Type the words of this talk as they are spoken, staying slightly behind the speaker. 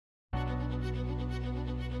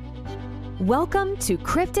Welcome to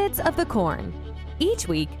Cryptids of the Corn. Each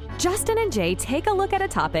week, Justin and Jay take a look at a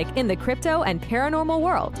topic in the crypto and paranormal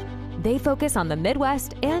world. They focus on the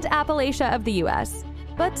Midwest and Appalachia of the U.S.,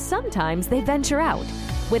 but sometimes they venture out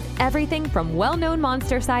with everything from well-known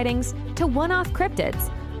monster sightings to one-off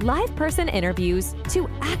cryptids, live person interviews to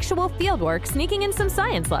actual fieldwork sneaking in some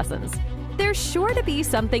science lessons. There's sure to be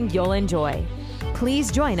something you'll enjoy.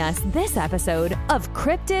 Please join us this episode of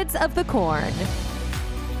Cryptids of the Corn.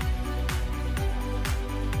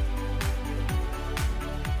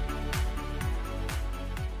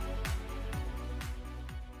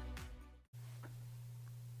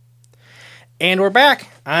 And we're back.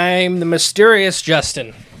 I'm the mysterious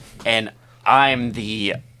Justin. And I'm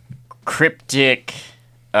the cryptic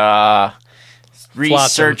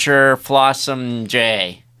researcher Flossom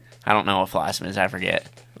J. I don't know what Flossom is. I forget.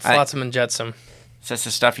 Flotsam and Jetsam. Is this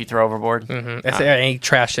the stuff you throw overboard? Mm-hmm. That's any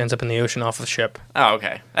trash that ends up in the ocean off the ship. Oh,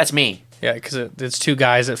 okay. That's me. Yeah, because it's two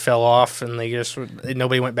guys that fell off, and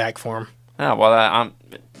nobody went back for them. Oh, well,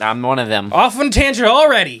 I'm one of them. Off on tangent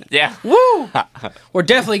already. Yeah. Woo! We're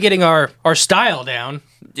definitely getting our style down.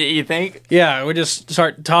 Do you think? Yeah, we just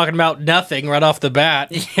start talking about nothing right off the bat.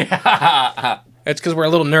 Yeah. It's because we're a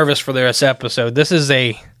little nervous for this episode. This is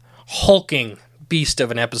a hulking beast of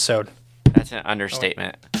an episode. That's an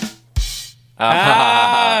understatement.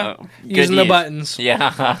 Using the buttons.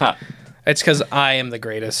 Yeah. It's because I am the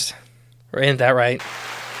greatest. Isn't that right?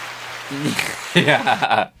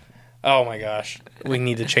 Yeah. Oh my gosh. We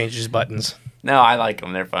need to change these buttons. No, I like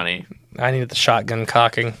them. They're funny. I need the shotgun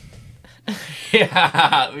cocking.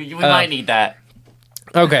 Yeah, we might need that.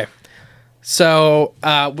 Okay. So,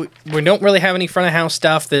 we don't really have any front of house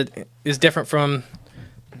stuff that is different from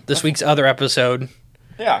this week's other episode.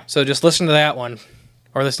 Yeah. So just listen to that one.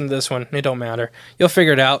 Or listen to this one. It don't matter. You'll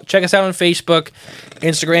figure it out. Check us out on Facebook,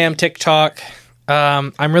 Instagram, TikTok.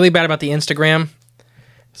 I'm really bad about the Instagram.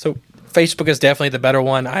 So Facebook is definitely the better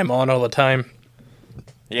one. I'm on all the time.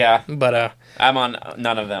 Yeah. But I'm on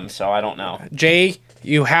none of them, so I don't know. Jay,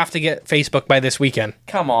 you have to get Facebook by this weekend.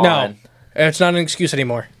 Come on. No, it's not an excuse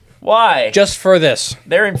anymore. Why? Just for this.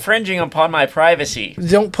 They're infringing upon my privacy.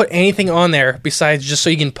 Don't put anything on there besides just so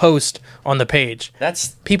you can post on the page. That's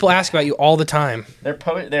People ask about you all the time.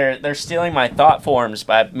 They're stealing my thought forms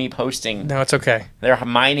by me posting. No, it's okay. They're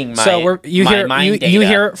mining my you data.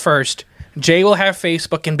 hear it first. Jay will have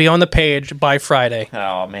Facebook and be on the page by Friday.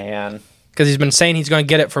 Oh man. Because he's been saying he's going to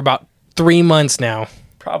get it for about 3 months now.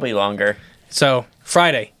 Probably longer. So,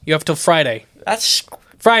 Friday. You have till Friday. That's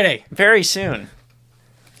Friday. very soon.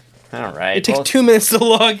 All right. It takes 2 minutes to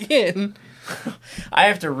log in. I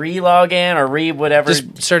have to re-log in or whatever.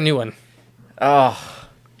 Just start a new one. Oh.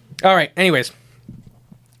 All right. Anyways.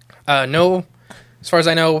 No, as far as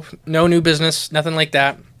I know, no new business. Nothing like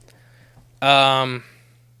that.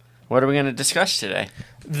 What are we going to discuss today?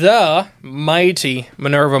 The mighty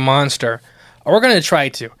Minerva monster. We're going to try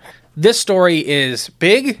to. This story is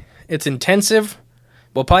big. It's intensive.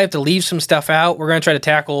 We'll probably have to leave some stuff out. We're going to try to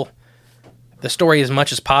tackle the story as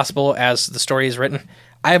much as possible as the story is written.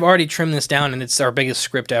 I've already trimmed this down, and it's our biggest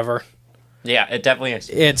script ever. Yeah, it definitely is.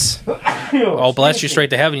 It's... Oh, bless you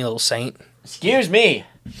straight to heaven, you little saint. Excuse me.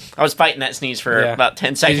 I was fighting that sneeze for about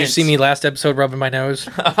 10 seconds. Did you see me last episode rubbing my nose?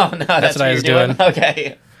 Oh, no, that's what I was doing.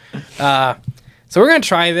 Okay. So we're going to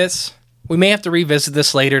try this. We may have to revisit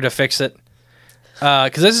this later to fix it.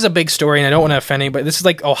 Because this is a big story, and I don't want to offend anybody. This is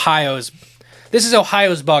like Ohio's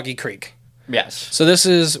Boggy Creek. Yes. So this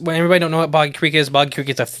is, when everybody don't know what Boggy Creek is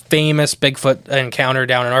a famous Bigfoot encounter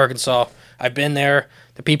down in Arkansas. I've been there.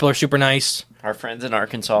 The people are super nice. Our friends in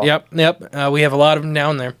Arkansas. Yep. We have a lot of them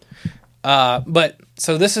down there.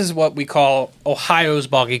 So this is what we call Ohio's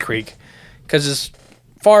Boggy Creek. Because as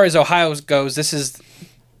far as Ohio goes, this is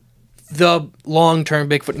the long-term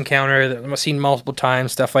Bigfoot encounter that I've seen multiple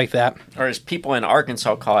times, stuff like that. Or as people in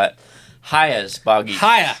Arkansas call it, Hiya's Boggy.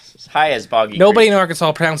 Hiya's Boggy. Nobody Creek. in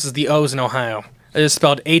Arkansas pronounces the O's in Ohio. It is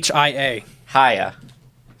spelled H-I-A. Hiya.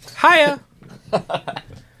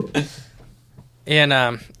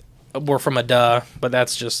 And we're from a duh, but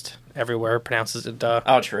that's just everywhere pronounces it duh.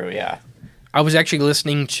 Oh, true, yeah. I was actually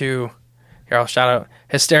listening to, here I'll shout out,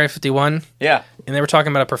 Hysteria 51. Yeah. And they were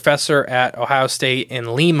talking about a professor at Ohio State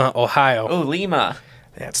in Lima, Ohio. Oh, Lima.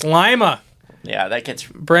 That's Lima. Yeah, that gets...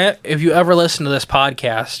 Brent, if you ever listen to this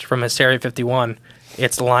podcast from Hysteria 51,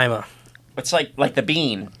 it's Lima. It's like the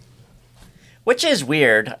bean. Which is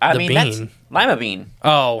weird. I mean, that's Lima bean.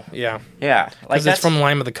 Oh, yeah. Yeah. Because it's from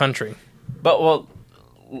Lima, the country. But, well,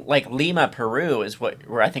 like Lima, Peru is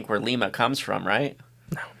where I think where Lima comes from, right?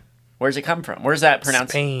 No. Where's it come from? Where's that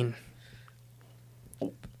pronounced? Spain.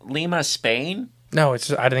 Lima, Spain? No, I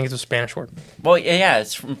think it's a Spanish word. Well, yeah,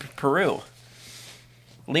 it's from Peru.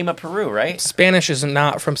 Lima, Peru, right? Spanish is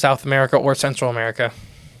not from South America or Central America.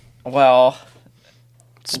 Well,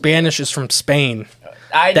 Spanish is from Spain.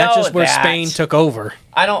 I know That's just where that. Spain took over.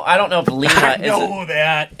 I don't know if Lima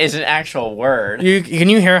that is an actual word. Can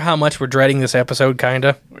you hear how much we're dreading this episode,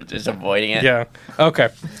 kinda? We're just avoiding it. Yeah. Okay.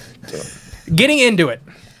 Getting into it.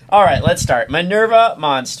 All right, let's start. Minerva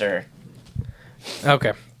monster.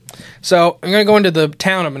 Okay. So I'm going to go into the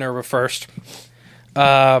town of Minerva first.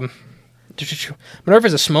 Minerva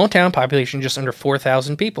is a small town population of just under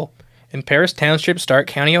 4,000 people in Paris Township, Stark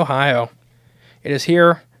County, Ohio. It is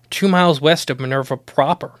here 2 miles west of Minerva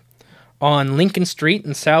proper, on Lincoln Street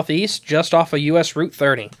in southeast, just off of U.S. Route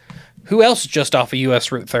 30. Who else is just off of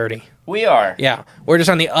U.S. Route 30? We are. Yeah, we're just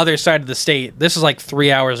on the other side of the state. This is like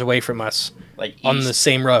 3 hours away from us, like east. On the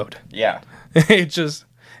same road. Yeah. It's just,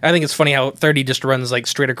 I think it's funny how 30 just runs like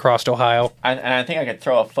straight across Ohio. And I think I could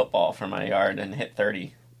throw a football from my yard and hit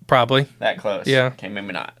 30. Probably. That close. Yeah. Okay,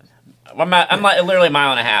 maybe not. I'm like literally a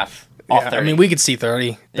mile and a half off 30. I mean, we could see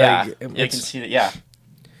 30. Yeah, you can see that. Yeah.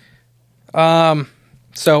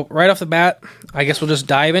 So right off the bat, I guess we'll just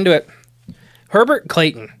dive into it. Herbert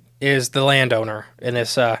Clayton is the landowner in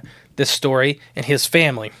this story, and his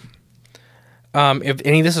family. If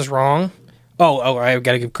any of this is wrong, I've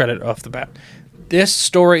got to give credit off the bat. This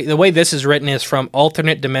story, the way this is written, is from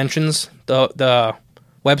Alternate Dimensions, the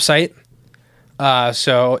website.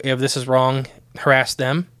 So if this is wrong, harass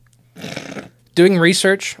them. Doing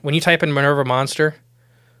research, when you type in Minerva Monster,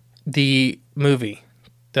 the movie,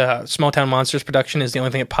 the Small Town Monsters production, is the only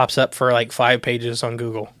thing that pops up for like 5 pages on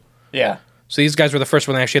Google. Yeah. So these guys were the first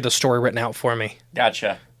one that actually had the story written out for me.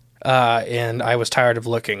 Gotcha. And I was tired of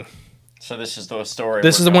looking. So this is the story.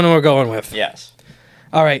 This is the one we're going with. Yes.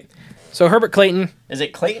 All right. So Herbert Clayton. Is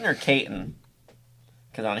it Clayton or Caton?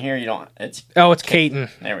 Because on here you don't. It's Caton.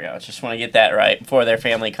 There we go. Just want to get that right before their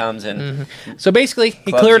family comes and. Mm-hmm. So basically,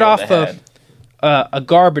 he cleared off a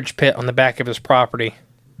garbage pit on the back of his property.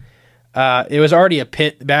 It was already a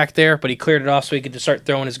pit back there, but he cleared it off so he could just start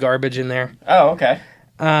throwing his garbage in there. Oh, okay.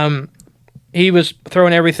 He was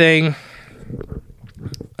throwing everything.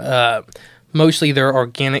 Mostly their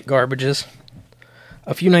organic garbages.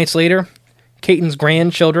 A few nights later, Caton's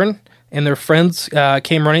grandchildren and their friends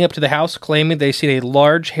came running up to the house, claiming they seen a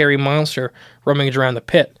large, hairy monster roaming around the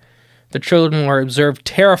pit. The children were observed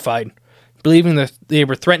terrified, believing that they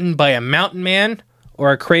were threatened by a mountain man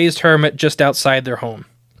or a crazed hermit just outside their home.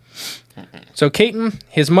 So Caton,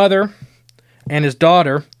 his mother, and his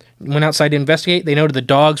daughter went outside to investigate. They noted the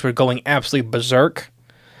dogs were going absolutely berserk.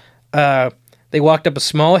 They walked up a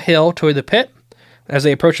small hill toward the pit. As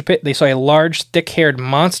they approached the pit, they saw a large, thick-haired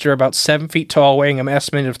monster about 7 feet tall, weighing an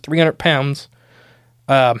estimate of 300 pounds.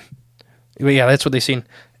 Yeah, that's what they seen.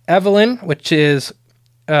 Evelyn, which is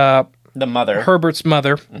the mother, Herbert's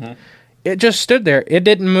mother, it just stood there. It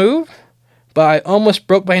didn't move, but I almost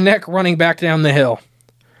broke my neck running back down the hill.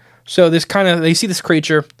 So they see this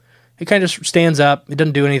creature. It kind of just stands up. It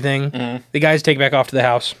doesn't do anything. The guys take it back off to the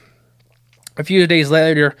house. A few days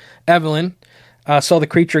later, Evelyn saw the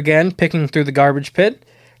creature again, picking through the garbage pit.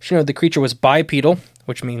 She noted the creature was bipedal,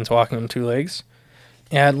 which means walking on 2 legs.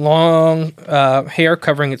 It had long hair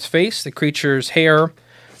covering its face. The creature's hair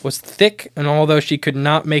was thick, and although she could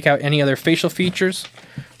not make out any other facial features,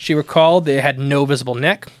 she recalled that it had no visible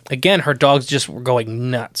neck. Again, her dogs just were going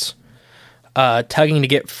nuts, tugging to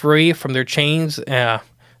get free from their chains that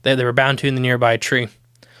they were bound to in the nearby tree.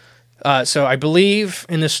 So I believe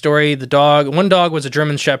in this story, one dog was a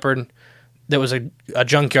German Shepherd that was a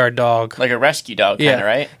junkyard dog. Like a rescue dog, kind of,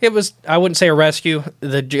 right? It was, I wouldn't say a rescue.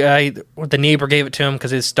 The neighbor gave it to him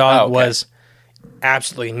because his dog was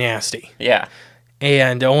absolutely nasty. Yeah.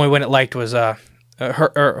 And the only one it liked was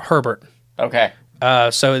Herbert. Okay.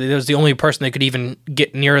 So it was the only person that could even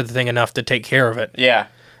get near the thing enough to take care of it. Yeah.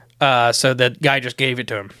 So the guy just gave it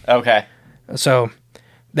to him. Okay. So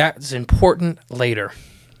that's important later.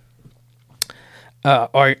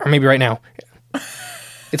 Or maybe right now.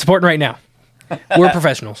 It's important right now. We're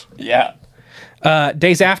professionals. Yeah.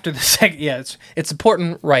 Days after the second, it's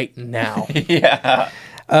important right now. Yeah.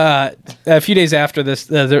 A few days after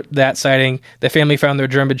that sighting, the family found their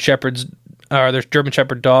German Shepherd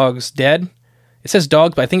dogs dead. It says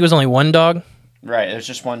dogs, but I think it was only one dog. Right, there's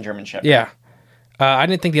just one German Shepherd. Yeah. I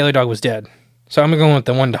didn't think the other dog was dead, so I'm going with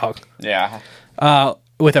the one dog. Yeah.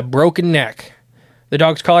 With a broken neck. The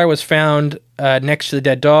dog's collar was found next to the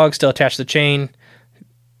dead dog, still attached to the chain.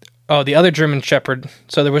 Oh, the other German Shepherd,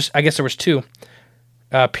 so there was 2,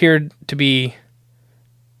 appeared to be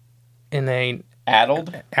in a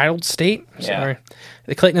addled state. Yeah. Sorry.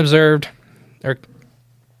 The Clayton observed, or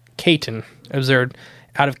Caton observed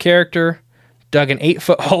out of character, dug an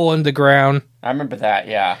 8-foot hole in the ground. I remember that,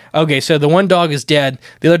 yeah. Okay, so the one dog is dead.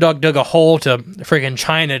 The other dog dug a hole to friggin'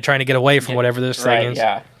 China trying to get away from whatever this thing is.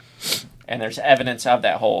 Yeah. And there's evidence of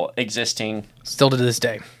that hole existing. Still to this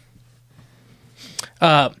day.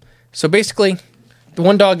 So basically, the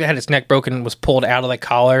one dog that had its neck broken was pulled out of the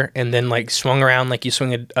collar and then like swung around like you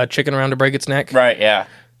swing a chicken around to break its neck. Right, yeah.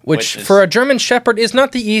 Which for a German Shepherd is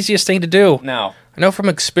not the easiest thing to do. No. I know from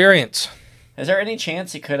experience. Is there any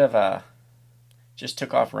chance it could have just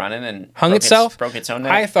took off running and hung itself? Broke its own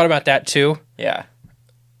neck? I thought about that too. Yeah.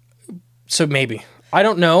 So maybe. I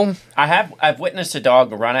don't know. I've witnessed a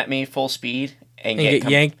dog run at me full speed and get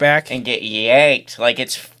yanked back. And get yanked. Like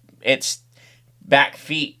its back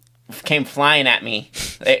feet came flying at me.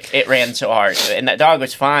 It ran so hard. And that dog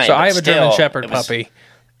was fine. So I have a German Shepherd puppy,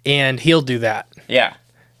 and he'll do that. Yeah.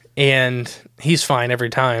 And he's fine every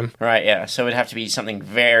time. Right, yeah. So it'd have to be something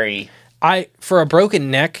very... For a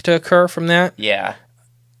broken neck to occur from that, yeah,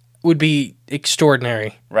 would be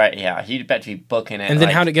extraordinary. Right, yeah. You'd bet to be booking it. And then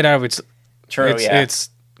how to get out of its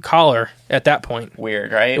collar at that point.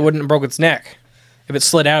 Weird, right? It wouldn't have broke its neck. If it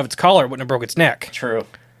slid out of its collar, it wouldn't have broke its neck. True.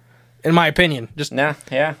 In my opinion,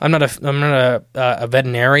 yeah. I'm not a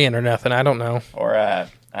veterinarian or nothing. I don't know. Or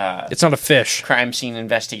it's not a fish. Crime scene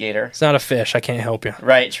investigator. It's not a fish. I can't help you.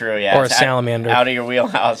 Right. True. Yeah. Or a salamander. Out of your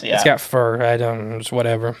wheelhouse. Yeah. It's got fur. I don't know. It's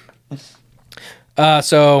whatever.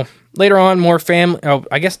 So later on, more family. Oh,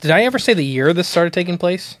 I guess did I ever say the year this started taking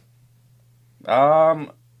place? It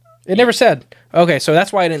never said. Okay, so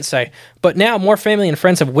that's why I didn't say. But now more family and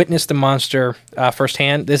friends have witnessed the monster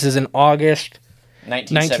firsthand. This is in August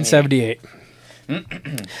 1978.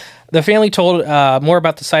 The family told more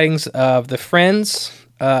about the sightings of the friends.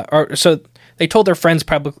 So they told their friends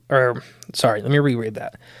let me reread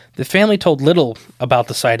that. The family told little about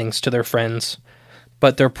the sightings to their friends,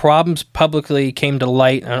 but their problems publicly came to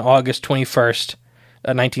light on August 21st,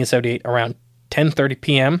 1978, around 10:30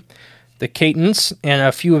 p.m. The Catons and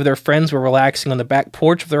a few of their friends were relaxing on the back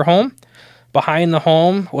porch of their home. Behind the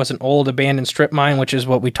home was an old abandoned strip mine, which is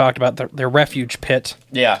what we talked about, their refuge pit.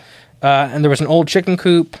 Yeah. And there was an old chicken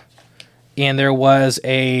coop, and there was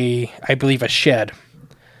I believe, a shed.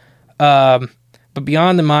 But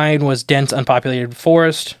beyond the mine was dense, unpopulated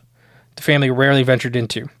forest the family rarely ventured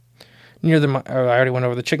into. Near I already went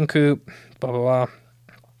over the chicken coop, blah, blah, blah.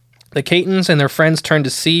 The Catons and their friends turned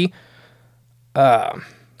to see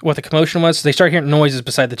what the commotion was. So they started hearing noises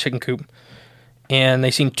beside the chicken coop, and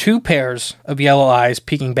they seen two pairs of yellow eyes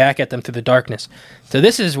peeking back at them through the darkness. So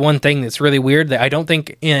this is one thing that's really weird that I don't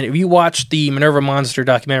think, and if you watch the Minerva Monster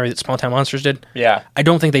documentary that Small Town Monsters did, yeah, I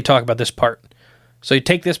don't think they talk about this part. So you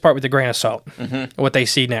take this part with a grain of salt, what they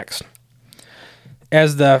see next.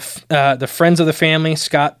 As the friends of the family,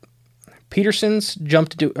 Scott Peterson's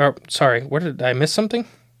jumped to do... where did I miss something?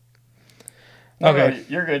 Okay. No,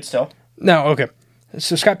 you're good still. No, okay.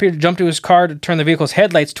 So Scott Peterson jumped to his car to turn the vehicle's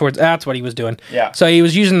headlights towards... That's what he was doing. Yeah. So he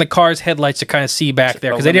was using the car's headlights to kind of see back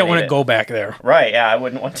there, because they didn't want to go back there. Right, yeah, I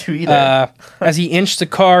wouldn't want to either. As he inched the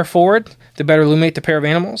car forward to better illuminate the pair of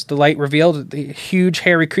animals, the light revealed the huge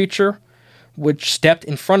hairy creature which stepped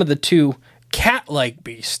in front of the two cat-like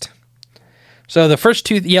beasts. So the first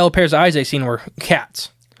two yellow pairs of eyes I seen were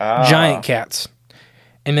cats. Giant cats.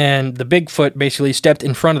 And then the Bigfoot basically stepped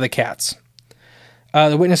in front of the cats.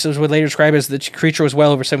 The witnesses would later describe it as the creature was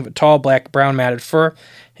well over 7 foot tall, black, brown, matted fur,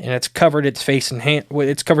 and it's covered its face and hand.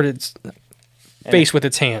 It's covered its face with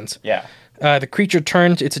its hands. Yeah. The creature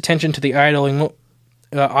turned its attention to the idling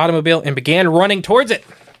automobile and began running towards it.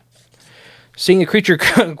 Seeing the creature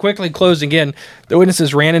quickly closing in, the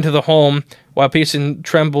witnesses ran into the home while Peterson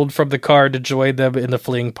trembled from the car to join them in the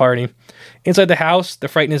fleeing party. Inside the house, the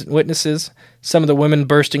frightened witnesses, some of the women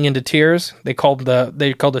bursting into tears, they called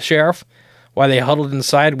the sheriff. While they huddled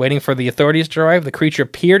inside, waiting for the authorities to arrive, the creature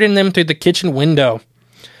peered in them through the kitchen window,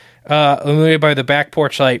 illuminated by the back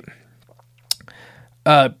porch light.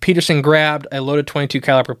 Peterson grabbed a loaded .22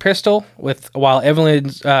 caliber pistol, while Evelyn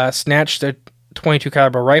snatched a .22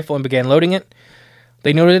 caliber rifle and began loading it.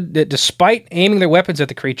 They noted that despite aiming their weapons at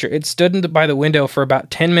the creature, it stood by the window for about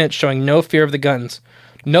 10 minutes, showing no fear of the guns.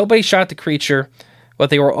 Nobody shot the creature, but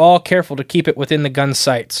they were all careful to keep it within the gun's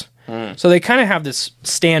sights. So they kind of have this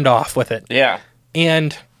standoff with it. Yeah.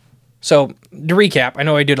 And so, to recap, I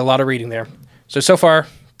know I did a lot of reading there. So far,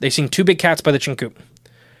 they've seen two big cats by the chicken coop.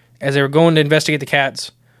 As they were going to investigate the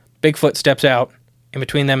cats, Bigfoot steps out in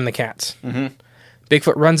between them and the cats. Mm-hmm.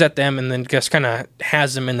 Bigfoot runs at them and then just kind of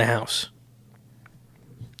has them in the house.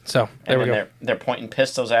 So, there we go. They're pointing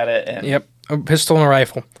pistols at it. And... Yep, a pistol and a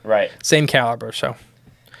rifle. Right. Same caliber, so.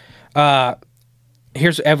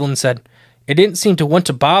 Here's what Evelyn said. It didn't seem to want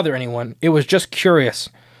to bother anyone. It was just curious.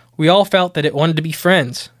 We all felt that it wanted to be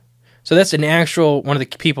friends. So that's an actual one of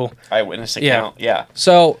the people. Eyewitness account. Yeah.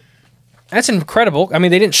 So that's incredible. I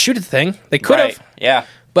mean, they didn't shoot a thing. They could have. Yeah.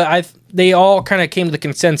 But they all kind of came to the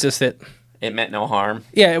consensus that it meant no harm.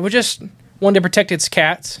 Yeah, it would just wanted to protect its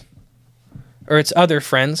cats or its other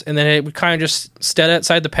friends, and then it would kind of just stand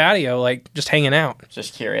outside the patio, like just hanging out.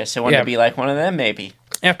 Just curious. It wanted to be like one of them, maybe.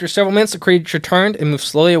 After several minutes, the creature turned and moved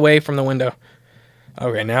slowly away from the window.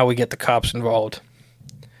 Okay, now we get the cops involved.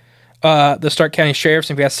 The Stark County Sheriff's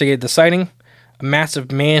investigated the sighting. A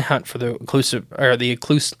massive manhunt for the elusive. Oh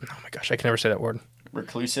my gosh, I can never say that word.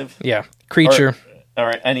 Reclusive? Yeah, creature.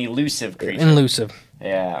 Or an elusive creature. Elusive.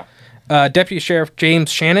 Yeah. Deputy Sheriff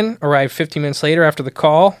James Shannon arrived 15 minutes later after the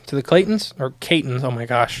call to the Claytons. Oh my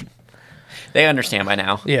gosh. They understand by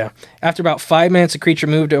now. Yeah. After about 5 minutes, the creature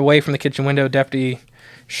moved away from the kitchen window. Deputy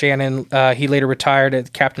Shannon, he later retired as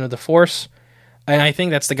captain of the force. And I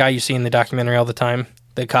think that's the guy you see in the documentary all the time.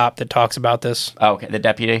 The cop that talks about this. Oh, okay. The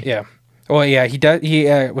deputy? Yeah. Well, yeah,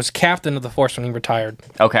 he was captain of the force when he retired.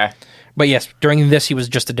 Okay. But yes, during this, he was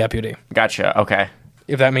just a deputy. Gotcha. Okay.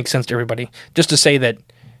 If that makes sense to everybody. Just to say that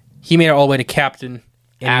he made it all the way to captain.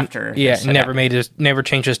 After. Yeah, never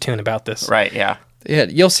changed his tune about this. Right, yeah. Yeah,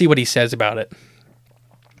 you'll see what he says about it.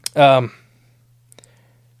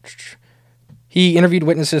 He interviewed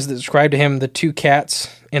witnesses that described to him the two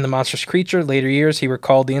cats and the monstrous creature. Later years, he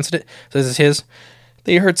recalled the incident. So this is his.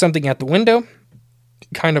 They heard something at the window,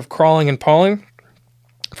 kind of crawling and pawing.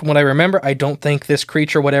 From what I remember, I don't think this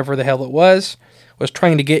creature, whatever the hell it was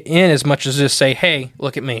trying to get in as much as just say, hey,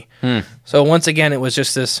 look at me. So once again, it was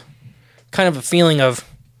just this kind of a feeling of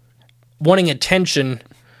wanting attention,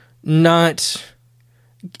 not...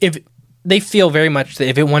 If they feel very much that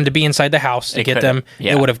if it wanted to be inside the house to get them,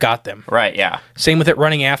 it would have got them. Right, yeah. Same with it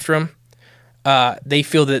running after them. They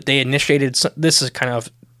feel that they initiated... This is kind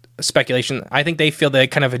of speculation. I think they feel they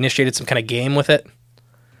kind of initiated some kind of game with it.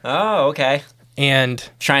 Oh, okay. And...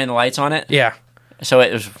 Shining the lights on it? Yeah. So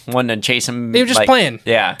it was wanting to chase him? They were just playing.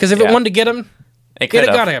 Yeah. Because if it wanted to get him, it could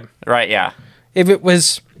have got him. Right, yeah. If it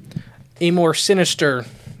was a more sinister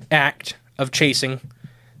act of chasing,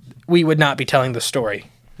 we would not be telling the story.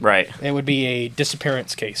 Right. It would be a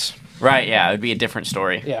disappearance case. Right, yeah. It would be a different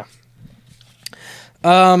story. Yeah.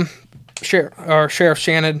 Sheriff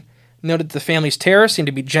Shannon noted the family's terror seemed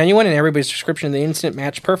to be genuine, and everybody's description of the incident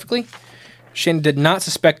matched perfectly. Shannon did not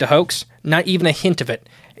suspect a hoax, not even a hint of it.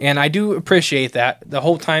 And I do appreciate that. The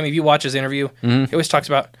whole time, if you watch his interview, he always talks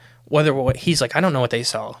about he's like, I don't know what they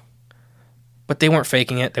saw. But they weren't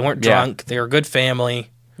faking it. They weren't drunk. They were a good family.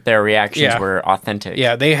 Their reactions were authentic.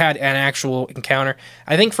 Yeah, they had an actual encounter.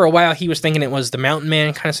 I think for a while he was thinking it was the mountain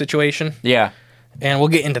man kind of situation. Yeah. And we'll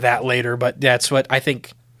get into that later, but that's what I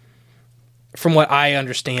think, from what I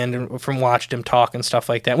understand and from watched him talk and stuff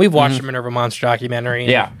like that. We've watched the Minerva Monster documentary.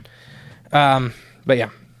 Yeah. But yeah.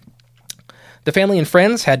 The family and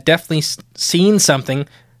friends had definitely seen something,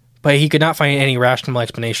 but he could not find any rational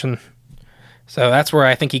explanation. So that's where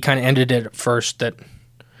I think he kind of ended it at first, that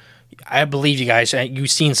I believe you guys,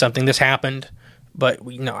 you've seen something, this happened, but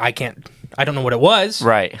I don't know what it was.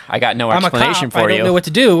 Right. I got no explanation for you. I don't know what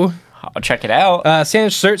to do. I'll check it out.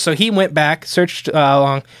 Sanders searched, so he went back, searched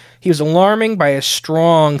along. He was alarming by a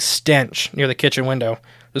strong stench near the kitchen window.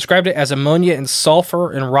 Described it as ammonia and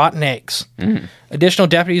sulfur and rotten eggs. Additional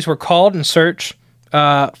deputies were called and searched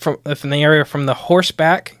from the area from the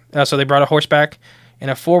horseback. So they brought a horseback and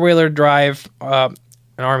a four-wheeler drive, an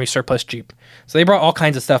Army surplus Jeep. So they brought all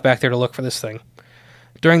kinds of stuff back there to look for this thing.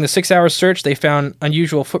 During the 6-hour search, they found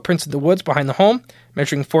unusual footprints in the woods behind the home,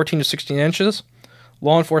 measuring 14 to 16 inches.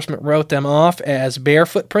 Law enforcement wrote them off as bear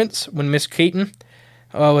footprints. When Miss Caton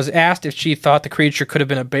was asked if she thought the creature could have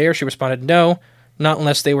been a bear, she responded, no, not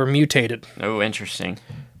unless they were mutated. Oh, interesting.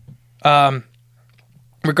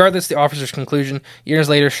 Regardless of the officer's conclusion, years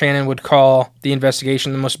later, Shannon would call the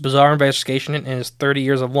investigation the most bizarre investigation in his 30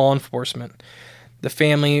 years of law enforcement. The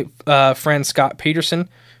family friend Scott Peterson,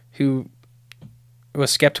 who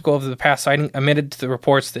was skeptical of the past sighting, admitted to the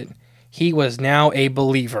reports that he was now a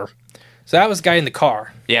believer. So that was the guy in the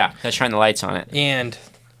car. Yeah, that's shining the lights on it. And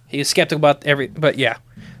he was skeptical about but yeah.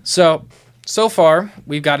 So far,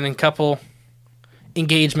 we've gotten a couple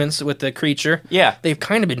engagements with the creature. Yeah. They've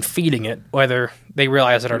kind of been feeding it, whether they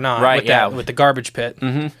realize it or not. Right, with the garbage pit.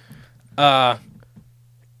 Mm-hmm.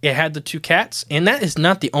 It had the two cats, and that is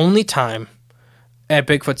not the only time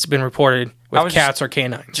Bigfoot's been reported with cats or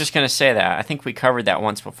canines. Just going to say that. I think we covered that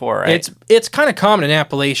once before, right? It's kind of common in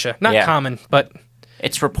Appalachia. Not common, but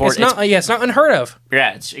it's reported. It's not unheard of.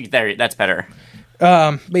 Yeah, that's better.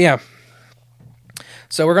 But yeah.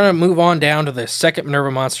 So we're going to move on down to the second Minerva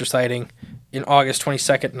monster sighting. in August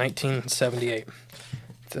 22nd, 1978.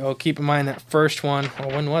 So keep in mind that first one.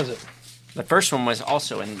 Well, when was it? The first one was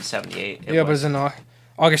also in 78. It was in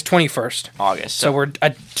August 21st. August. So we're a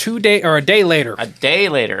day later. A day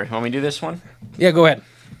later. Want me to do this one? Yeah, go ahead.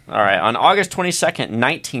 All right. On August 22nd,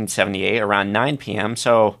 1978, around 9 p.m.,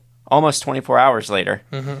 so almost 24 hours later,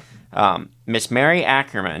 Miss Mary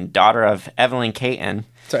Ackerman, daughter of Evelyn Caton.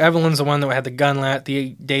 So Evelyn's the one that had the gun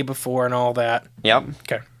the day before and all that. Yep.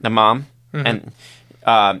 Okay. The mom. And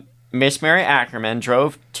Miss Mary Ackerman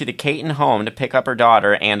drove to the Caton home to pick up her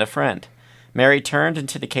daughter and a friend. Mary turned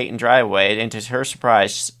into the Caton driveway and, to her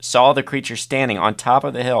surprise, saw the creature standing on top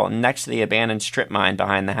of the hill next to the abandoned strip mine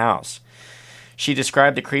behind the house. She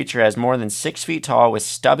described the creature as more than 6 feet tall with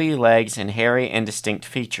stubby legs and hairy, indistinct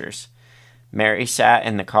features. Mary sat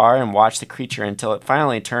in the car and watched the creature until it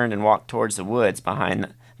finally turned and walked towards the woods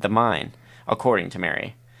behind the mine, according to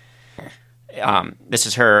Mary. This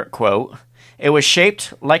is her quote. It was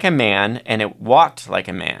shaped like a man, and it walked like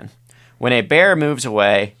a man. When a bear moves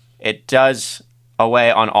away, it does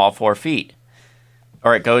away on all 4 feet.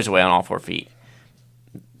 Or it goes away on all 4 feet.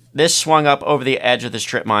 This swung up over the edge of the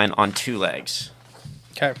strip mine on 2 legs.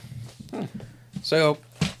 Okay. So,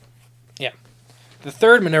 yeah. The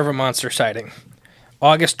third Minerva monster sighting.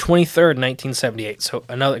 August 23rd, 1978. So,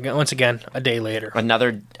 once again, a day later.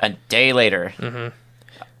 A day later.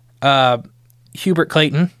 Hubert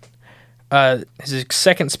Clayton. His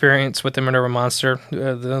second experience with the Minerva monster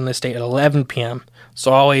on this date at 11 p.m.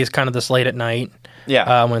 So always kind of this late at night.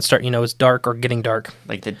 Yeah. When it's dark or getting dark.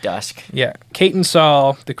 Like the dusk. Yeah. Clayton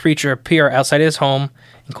saw the creature appear outside his home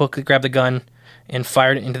and quickly grabbed the gun and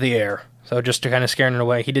fired it into the air. So just to kind of scare it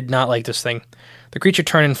away. He did not like this thing. The creature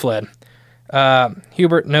turned and fled.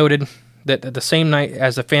 Hubert noted that the same night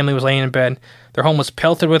as the family was laying in bed, their home was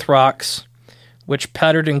pelted with rocks, which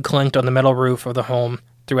pattered and clinked on the metal roof of the home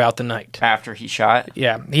throughout the night. After he shot?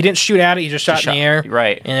 Yeah. He didn't shoot at it. He just shot in the air.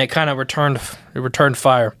 Right. And it kind of returned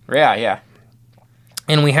fire. Yeah.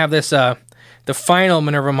 And we have this, the final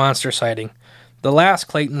Minerva monster sighting. The last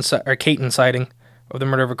Caton sighting of the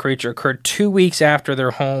Minerva creature occurred 2 weeks after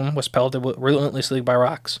their home was pelted relentlessly by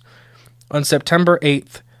rocks. On September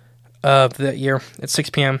 8th of that year, at 6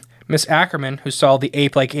 p.m., Miss Ackerman, who saw the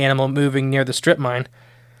ape-like animal moving near the strip mine,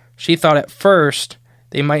 she thought at first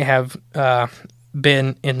they might have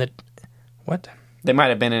been in the... What? They might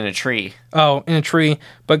have been in a tree. Oh, in a tree,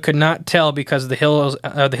 but could not tell because of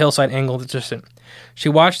the hillside angle that's distant. She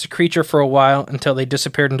watched the creature for a while until they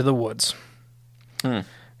disappeared into the woods.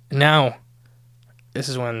 Now, this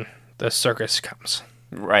is when the circus comes.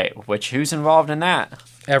 Right. Who's involved in that?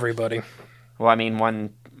 Everybody. Well, I mean,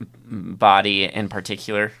 one body in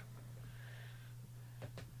particular.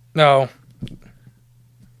 No.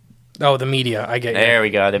 Oh, the media. I get you. There we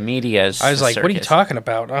go. The media's. I was like, circus. what are you talking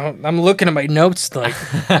about? I'm looking at my notes. Like,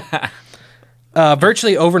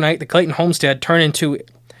 virtually overnight, the Clayton homestead turned into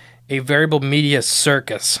a veritable media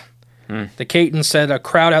circus. The Claytons said a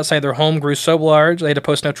crowd outside their home grew so large they had to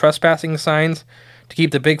post no trespassing signs to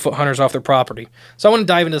keep the Bigfoot hunters off their property. So I want to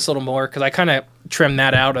dive into this a little more because I kind of trimmed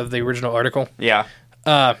that out of the original article. Yeah.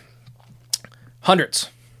 Hundreds.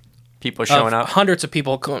 People showing up. Hundreds of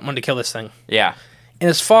people wanted to kill this thing. Yeah. And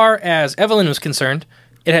as far as Evelyn was concerned,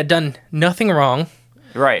 it had done nothing wrong.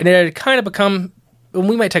 Right. And it had kind of become, and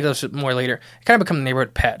we might take this more later, it kind of become a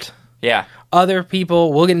neighborhood pet. Yeah. Other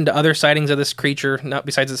people, we'll get into other sightings of this creature, not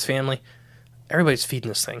besides his family. Everybody's feeding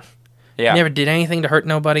this thing. Yeah. It never did anything to hurt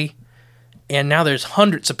nobody. And now there's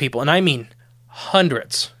hundreds of people, and I mean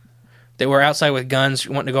hundreds, that were outside with guns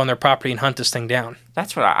wanting to go on their property and hunt this thing down.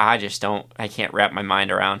 That's what I just don't, I can't wrap my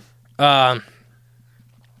mind around. But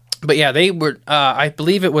yeah, they were, I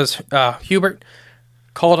believe it was Hubert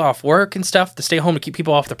called off work and stuff to stay home to keep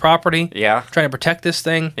people off the property. Yeah. Trying to protect this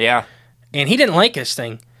thing. Yeah. And he didn't like this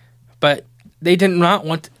thing, but they did not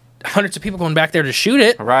want hundreds of people going back there to shoot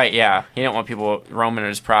it. Right, yeah. He didn't want people roaming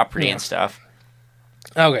his property and stuff.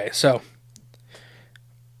 Okay, so...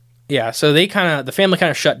 Yeah, so the family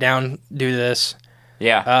kind of shut down due to this.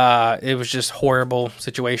 Yeah. It was just a horrible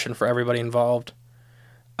situation for everybody involved.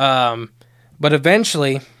 But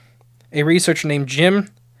eventually, a researcher named Jim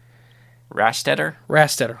Rastetter?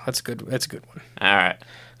 That's a good one. All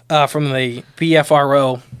right. From the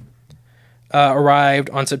BFRO, arrived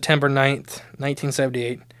on September 9th,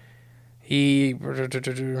 1978. He, with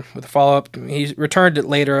a follow-up, he returned it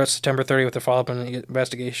later, September 30th, with a follow-up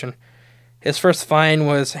investigation. His first find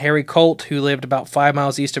was Harry Colt, who lived about 5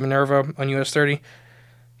 miles east of Minerva on US 30.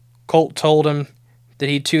 Colt told him that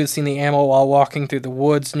he too had seen the animal while walking through the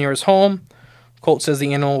woods near his home. Colt says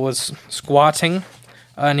the animal was squatting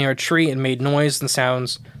near a tree and made noise and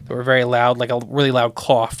sounds that were very loud, like a really loud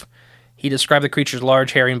cough. He described the creature as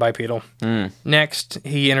large, hairy, and bipedal. Next,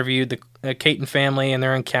 he interviewed the Caton family and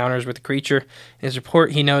their encounters with the creature. In his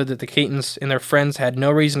report, he noted that the Catons and their friends had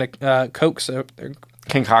no reason to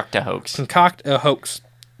Concoct a hoax. Concoct a hoax.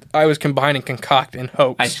 I was combining concoct and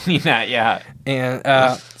hoax. I seen that, yeah.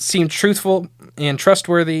 And seemed truthful and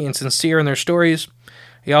trustworthy and sincere in their stories.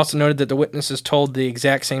 He also noted that the witnesses told the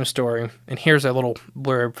exact same story. And here's a little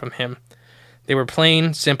blurb from him. They were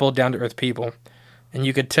plain, simple, down-to-earth people. And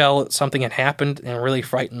you could tell something had happened and really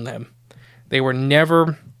frightened them. They were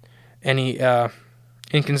never any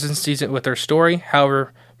inconsistencies with their story.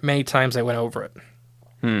 However, many times they went over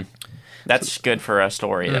it. That's good for a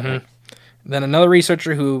story. Then another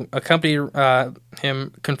researcher who accompanied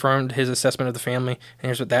him confirmed his assessment of the family. And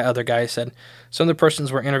here's what that other guy said. Some of the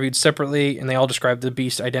persons were interviewed separately, and they all described the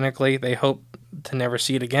beast identically. They hoped to never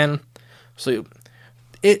see it again. So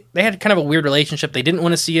they had kind of a weird relationship. They didn't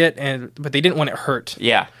want to see it, but they didn't want it hurt.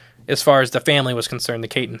 Yeah. As far as the family was concerned, the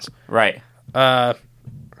Catons. Right. But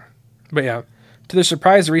yeah. To their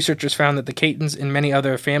surprise, the researchers found that the Catons and many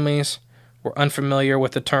other families were unfamiliar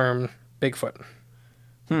with the term Bigfoot.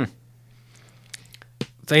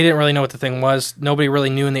 They didn't really know what the thing was. Nobody really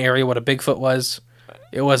knew in the area what a Bigfoot was.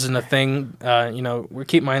 It wasn't a thing.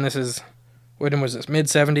 Keep in mind this is, when was this?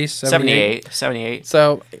 Mid-70s? 78.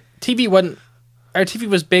 So our TV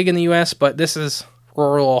was big in the U.S., but this is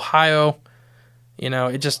rural Ohio.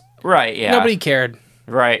 It just... Right, yeah. Nobody cared.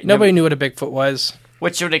 Right. Nobody knew what a Bigfoot was.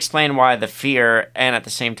 Which would explain why the fear, and at the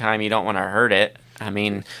same time, you don't want to hurt it. I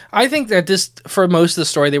mean... I think that for most of the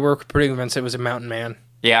story, they were pretty convinced it was a mountain man.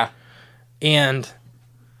 Yeah. And...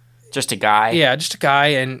 Just a guy. Yeah, just a guy,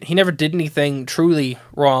 and he never did anything truly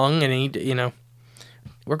wrong, and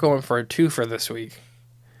we're going for a 2 for this week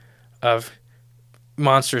of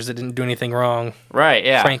monsters that didn't do anything wrong. Right,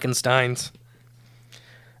 yeah. Frankensteins.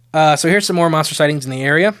 So here's some more monster sightings in the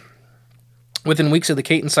area. Within weeks of the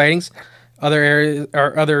Caton sightings,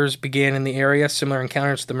 others began in the area, similar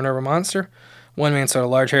encounters to the Minerva monster. One man saw a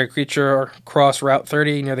large hairy creature cross Route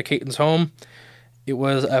 30 near the Caton's home. It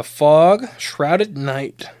was a fog-shrouded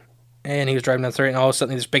night, and he was driving down 30, and all of a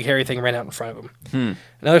sudden this big hairy thing ran out in front of him.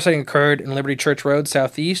 Another sighting occurred in Liberty Church Road,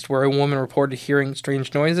 southeast, where a woman reported hearing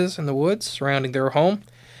strange noises in the woods surrounding their home.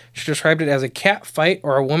 She described it as a cat fight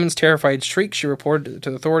or a woman's terrified shriek. She reported to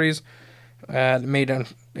the authorities made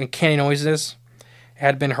uncanny noises.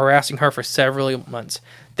 Had been harassing her for several months.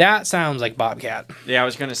 That sounds like Bobcat. Yeah, I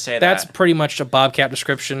was going to say That's pretty much a Bobcat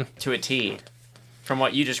description. To a T, from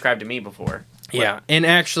what you described to me before. Yeah, and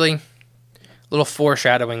actually, a little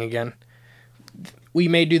foreshadowing again. We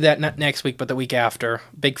may do that not next week, but the week after.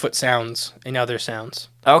 Bigfoot sounds and other sounds.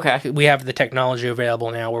 Okay. We have the technology available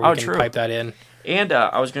now where we can pipe that in. And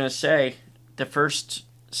I was going to say, the first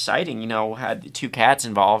sighting, had 2 cats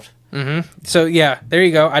involved. Mm-hmm. So, yeah, there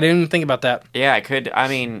you go. I didn't even think about that. Yeah,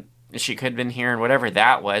 she could have been hearing whatever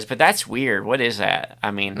that was, but that's weird. What is that?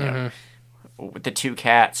 I mean, with the 2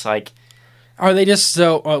 cats, like... Are they just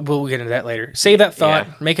so... we'll get into that later. Save that thought.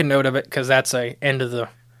 Yeah. Make a note of it, because that's a end of the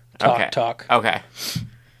talk. Okay.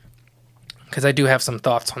 Because I do have some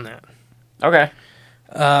thoughts on that. Okay.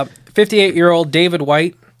 58-year-old David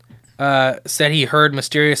White said he heard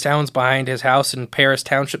mysterious sounds behind his house in Paris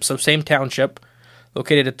Township, so same township,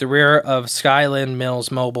 located at the rear of Skyland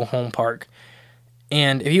Mills Mobile Home Park.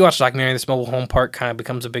 And if you watch the documentary, this mobile home park kind of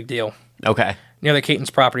becomes a big deal. Okay. Near the Caton's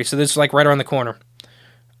property, so this is like right around the corner.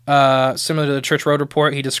 Similar to the Church Road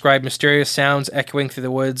report, he described mysterious sounds echoing through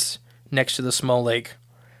the woods next to the small lake.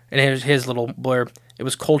 And here's his little blurb. It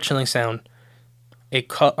was cold, chilling sound.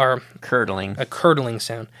 Curdling. A curdling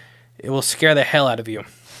sound. It will scare the hell out of you.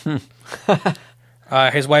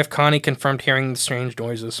 His wife, Connie, confirmed hearing the strange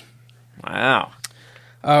noises. Wow.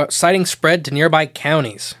 Sightings spread to nearby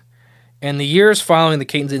counties. In the years following the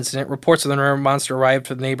Caton's incident, reports of the Minerva monster arrived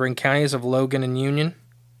to the neighboring counties of Logan and Union.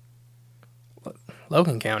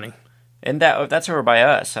 Logan County. And that's over by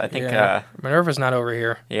us. I think Minerva's not over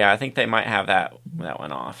here. Yeah, I think they might have that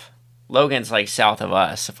one off. Logan's like south of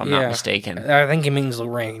us, if I'm not mistaken. I think it means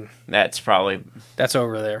Lorraine. That's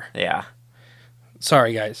over there. Yeah.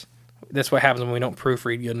 Sorry, guys. That's what happens when we don't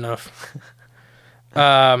proofread good enough.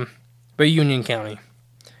 But Union County.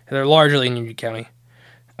 They're largely in Union County.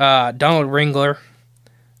 Donald Ringler,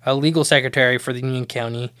 a legal secretary for the Union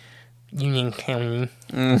County,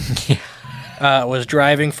 was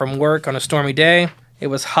driving from work on a stormy day. It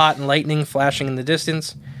was hot and lightning flashing in the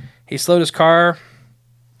distance. He slowed his car,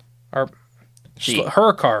 her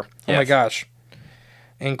car, oh my gosh,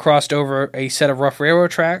 and crossed over a set of rough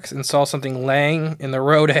railroad tracks and saw something laying in the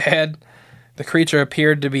road ahead. The creature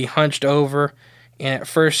appeared to be hunched over, and at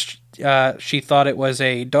first she thought it was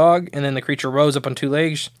a dog, and then the creature rose up on 2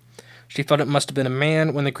 legs. She thought it must have been a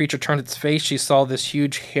man. When the creature turned its face, she saw this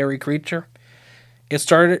huge, hairy creature. It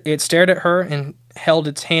stared at her and held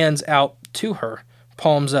its hands out to her,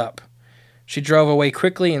 palms up. She drove away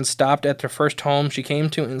quickly and stopped at the first home she came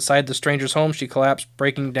to. Inside the stranger's home, she collapsed,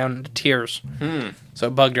 breaking down into tears. So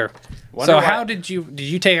it bugged her. How did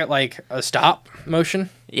you take it like a stop motion?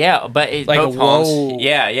 Yeah, but like both a whoa. homes.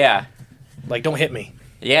 Yeah. Like, don't hit me.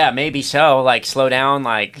 Yeah, maybe so. Like, slow down.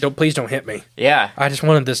 Like, Please don't hit me. Yeah. I just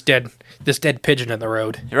wanted this dead pigeon in the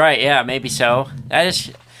road. Right. Yeah, maybe so.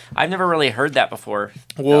 I've never really heard that before.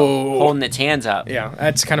 Whoa. Holding its hands up. Yeah,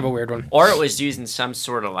 that's kind of a weird one. Or it was using some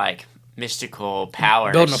sort of like mystical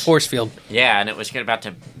powers. Building a force field. Yeah, and it was about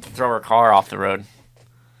to throw her car off the road.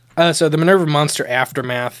 So the Minerva monster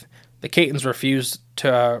aftermath, the Catons refused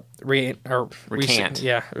to recant.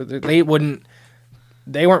 Yeah, they wouldn't.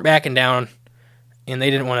 They weren't backing down, and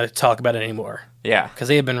they didn't want to talk about it anymore. Yeah, because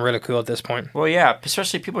they had been ridiculed at this point. Well, yeah,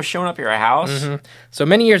 especially people showing up at your house. Mm-hmm. So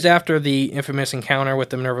many years after the infamous encounter with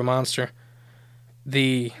the Minerva monster, how do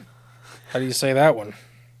you say that one?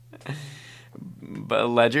 But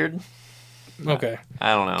alleged. Okay.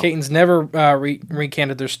 I don't know. Catons never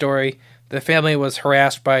recanted their story. The family was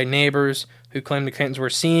harassed by neighbors who claimed the Catons were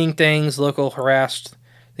seeing things. Local harassed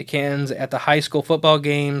the Catons at the high school football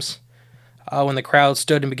games when the crowd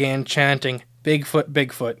stood and began chanting, "Bigfoot,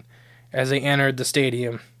 Bigfoot," as they entered the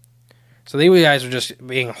stadium. So these guys were just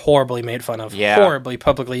being horribly made fun of. Yeah. Horribly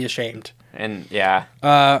publicly ashamed. And, yeah.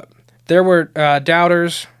 There were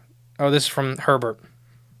doubters. Oh, this is from Herbert.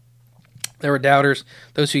 There were doubters,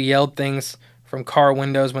 those who yelled things from car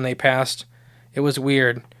windows when they passed. It was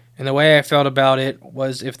weird. And the way I felt about it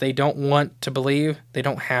was if they don't want to believe, they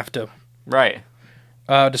don't have to. Right.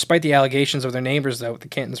 Despite the allegations of their neighbors, though, the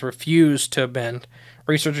Cantons refused to bend.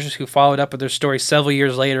 Researchers who followed up with their story several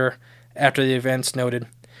years later after the events noted,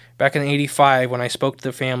 back in 1985 when I spoke to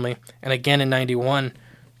the family, and again in 1991,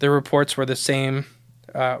 their reports were the same,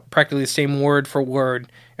 practically the same word for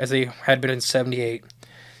word as they had been in 1978.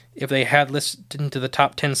 If they had listened to the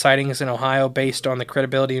top 10 sightings in Ohio based on the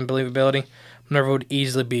credibility and believability, Minerva would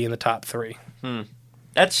easily be in the top 3.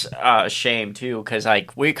 That's a shame, too, because,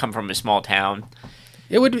 like, we come from a small town.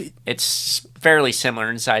 It would be... It's fairly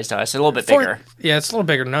similar in size to us, a little bit bigger. Yeah, it's a little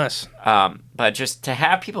bigger than us. But just to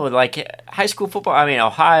have people with, like,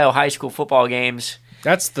 Ohio high school football games...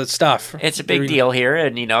 That's the stuff. It's a big deal here,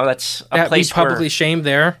 and, that's a place be publicly shamed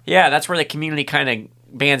there. Yeah, that's where the community kind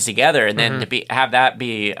of bands together, and then to have that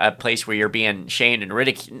be a place where you're being shamed and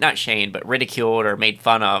ridiculed or made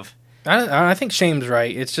fun of. I think shame's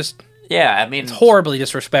right. It's just... Yeah, I mean... It's horribly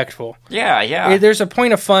disrespectful. Yeah. There's a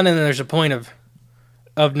point of fun and there's a point of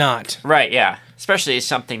not. Right, yeah. Especially as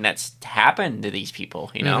something that's happened to these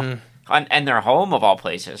people, and their home of all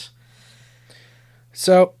places.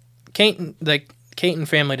 So, the Caton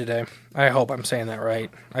family today, I hope I'm saying that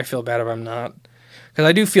right. I feel bad if I'm not. Because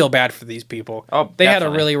I do feel bad for these people. Oh, they definitely.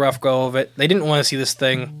 had a really rough go of it. They didn't want to see this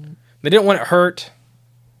thing. They didn't want it hurt.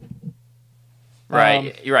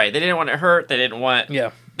 Right, you're right. They didn't want it hurt. They didn't want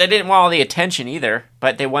all the attention either,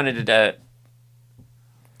 but they wanted to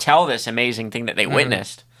tell this amazing thing that they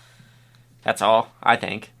witnessed. That's all, I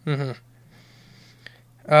think.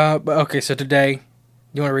 Okay, so today,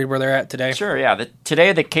 you want to read where they're at today? Sure, yeah.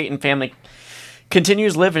 Today, the Caton family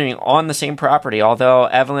continues living on the same property, although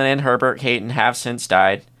Evelyn and Herbert Caton have since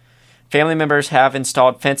died. Family members have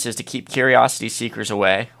installed fences to keep curiosity seekers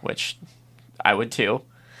away, which I would too.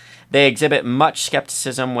 They exhibit much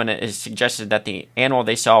skepticism when it is suggested that the animal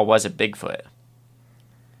they saw was a Bigfoot.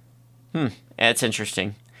 It's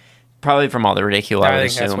interesting. Probably from all the ridicule, I would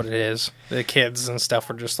assume. That's what it is. The kids and stuff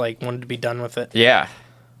were just like, wanted to be done with it. Yeah.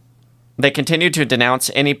 They continue to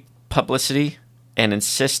denounce any publicity and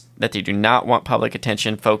insist that they do not want public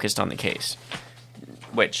attention focused on the case.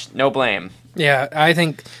 Which, no blame. Yeah, I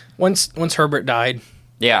think once Herbert died,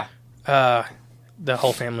 yeah, the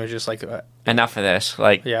whole family was just like, enough of this.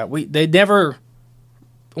 Like, yeah, they never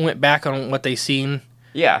went back on what they seen.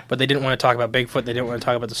 Yeah, but they didn't want to talk about Bigfoot. They didn't want to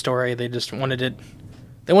talk about the story. They just wanted it.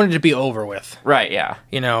 They wanted it to be over with. Right. Yeah.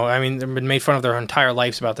 I mean, they've been made fun of their entire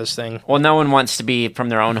lives about this thing. Well, no one wants to be from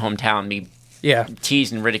their own hometown, be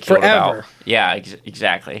teased and ridiculed forever. About. Yeah,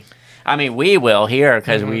 exactly. I mean, we will here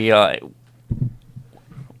because we own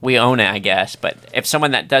it, I guess. But if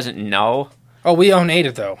someone that doesn't know, we own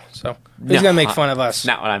it though. So who's gonna make fun of us?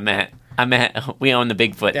 Not what I meant. I meant we own the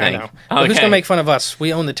Bigfoot thing. I know. Okay. Who's gonna make fun of us?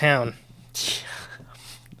 We own the town.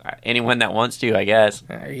 Anyone that wants to, I guess.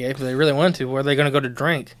 Yeah, if they really want to, where are they going to go to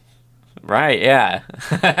drink? Right, yeah.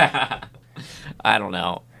 I don't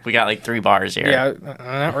know. We got like 3 bars here. Yeah,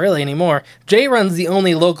 not really anymore. Jay runs the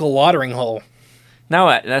only local watering hole. No,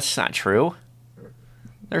 that's not true.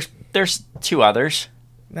 There's There's 2 others.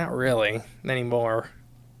 Not really anymore.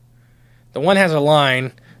 The one has a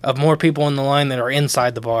line of more people in the line that are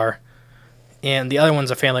inside the bar, and the other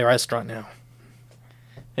one's a family restaurant now.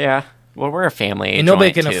 Yeah. Well, we're a family. And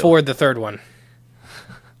nobody joint, can too. afford the third one.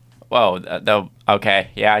 Whoa.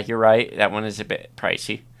 Okay. Yeah, you're right. That one is a bit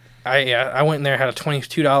pricey. I went in there, had a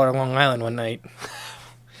 $22 Long Island one night.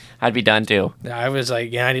 I'd be done too. I was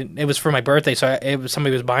like, I didn't. It was for my birthday, so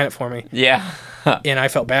somebody was buying it for me. Yeah. And I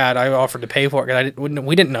felt bad. I offered to pay for it because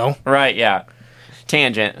we didn't know. Right. Yeah.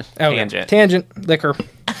 Tangent. Tangent. Liquor.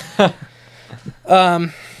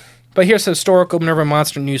 But here's some historical Minerva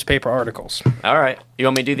Monster newspaper articles. All right. You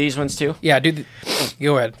want me to do these ones too? Yeah,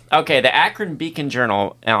 go ahead. Okay. The Akron Beacon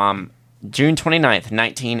Journal, June 29th,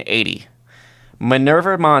 1980.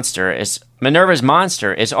 Minerva's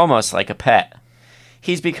monster is almost like a pet.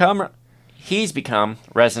 He's become,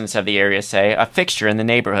 residents of the area say, a fixture in the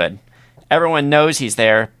neighborhood. Everyone knows he's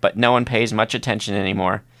there, but no one pays much attention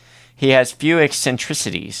anymore. He has few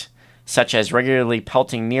eccentricities, such as regularly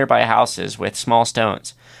pelting nearby houses with small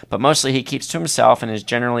stones, but mostly he keeps to himself and is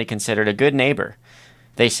generally considered a good neighbor,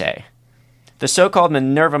 they say. The so-called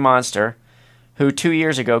Minerva monster, who 2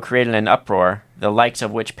 years ago created an uproar, the likes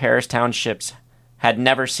of which Paris townships had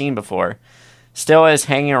never seen before, still is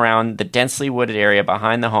hanging around the densely wooded area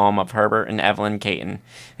behind the home of Herbert and Evelyn Caton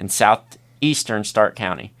in southeastern Stark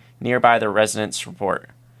County, nearby residence report.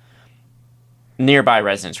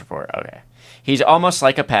 Okay. He's almost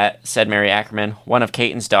like a pet, said Mary Ackerman, one of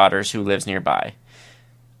Caton's daughters who lives nearby.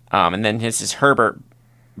 And then this is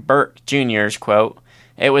Burt Jr.'s quote,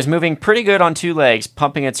 "It was moving pretty good on 2 legs,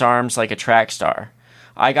 pumping its arms like a track star.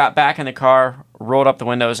 I got back in the car, rolled up the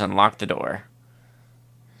windows, and locked the door."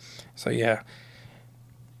 So, yeah.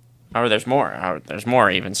 Or there's more. There's more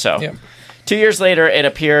even so. Yep. 2 years later, it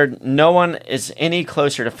appeared no one is any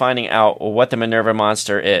closer to finding out what the Minerva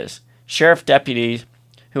monster is. Sheriff deputies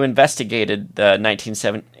who investigated in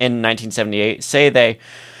 1978 say they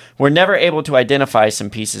were never able to identify some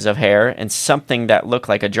pieces of hair and something that looked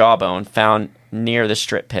like a jawbone found near the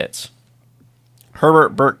strip pits.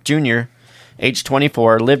 Herbert Burke Jr., age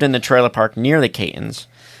 24, lived in the trailer park near the Catons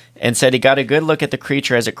and said he got a good look at the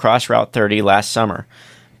creature as it crossed Route 30 last summer.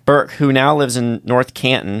 Burke, who now lives in North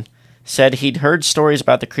Canton, said he'd heard stories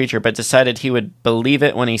about the creature but decided he would believe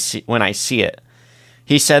it when I see it.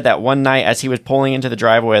 He said that one night as he was pulling into the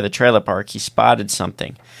driveway of the trailer park, he spotted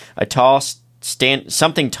something tall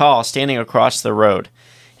standing across the road.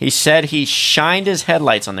 He said he shined his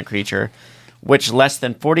headlights on the creature, which less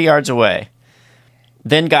than 40 yards away,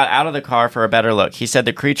 then got out of the car for a better look. He said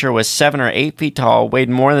the creature was 7 or 8 feet tall, weighed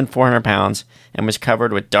more than 400 pounds, and was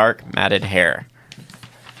covered with dark, matted hair.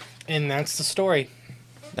 And that's the story.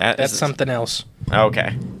 That's something else.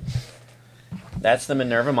 Okay. That's the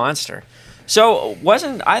Minerva monster. So,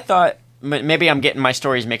 I thought, maybe I'm getting my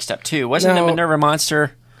stories mixed up too. Wasn't the Minerva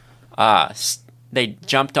monster, they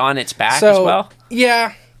jumped on its back as well?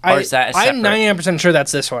 Yeah. Or is that a separate? I'm 99% sure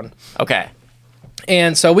that's this one. Okay.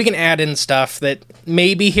 And so we can add in stuff that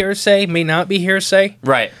may be hearsay, may not be hearsay.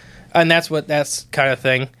 Right. And that's kind of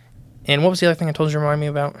thing. And what was the other thing I told you to remind me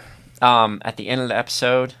about? At the end of the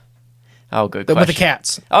episode. Oh, good question. With the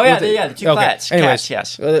cats. Oh, yeah, the 2 cats. Anyways, cats,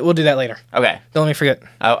 yes. We'll do that later. Okay. Don't let me forget.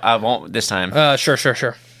 I won't this time.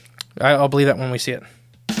 Sure. I'll believe that when we see it.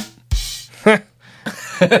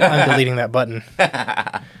 I'm deleting that button.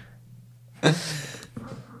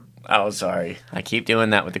 Oh, sorry. I keep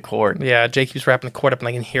doing that with the cord. Yeah, Jake keeps wrapping the cord up and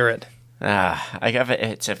I can hear it.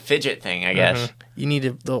 It's a fidget thing, I guess. Mm-hmm. You need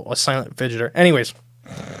a silent fidgeter. Anyways.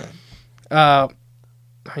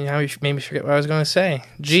 You made me forget what I was going to say.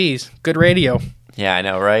 Jeez, good radio. Yeah, I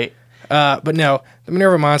know, right? But no, the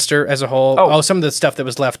Minerva monster as a whole. Some of the stuff that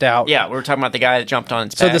was left out. Yeah, we were talking about the guy that jumped on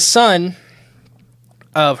its back. back. So the son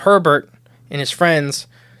of Herbert and his friends,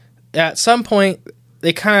 at some point,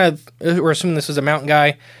 they kind of were assuming this was a mountain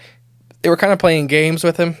guy. They were kind of playing games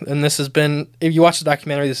with him, and this has been, if you watch the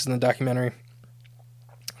documentary, this is in the documentary.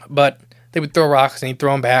 But they would throw rocks, and he'd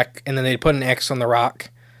throw them back, and then they'd put an X on the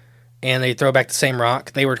rock, and they'd throw back the same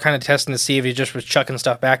rock. They were kind of testing to see if he just was chucking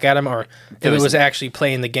stuff back at him, or if it was actually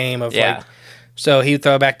playing the game of, so he would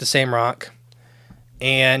throw back the same rock.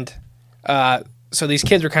 And so these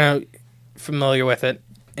kids were kind of familiar with it.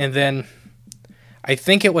 And then I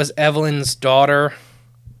think it was Evelyn's daughter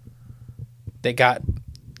that got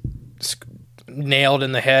nailed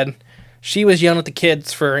in the head. She was yelling at the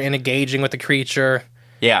kids for engaging with the creature.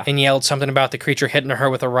 Yeah. And yelled something about the creature hitting her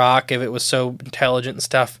with a rock if it was so intelligent and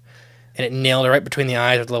stuff. And it nailed her right between the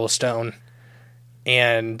eyes with a little stone.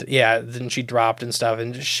 And, yeah, then she dropped and stuff.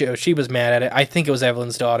 And she was mad at it. I think it was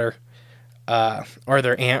Evelyn's daughter. or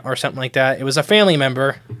their aunt or something like that. It was a family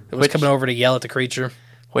member that was coming over to yell at the creature.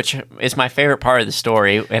 Which is my favorite part of the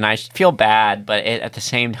story, and I feel bad, but at the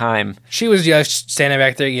same time... She was just standing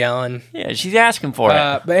back there yelling. Yeah, she's asking for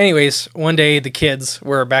it. But anyways, one day the kids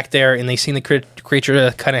were back there, and they seen the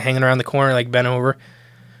creature kind of hanging around the corner, like bent over.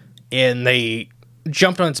 And they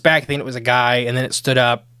jumped on its back, thinking it was a guy, and then it stood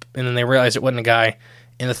up, and then they realized it wasn't a guy.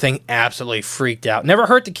 And the thing absolutely freaked out. Never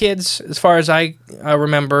hurt the kids, as far as I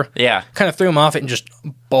remember. Yeah. Kind of threw them off it and just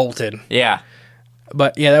bolted. Yeah.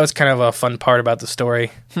 But yeah, that was kind of a fun part about the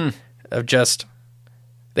story. Of just,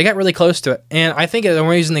 they got really close to it. And I think the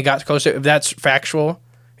only reason they got close to it, if that's factual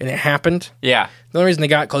and it happened, yeah, the only reason they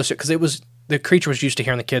got close to it, because the creature was used to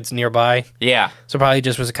hearing the kids nearby. Yeah. So probably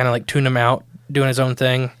just was kind of like tuning them out, doing his own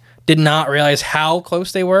thing. Did not realize how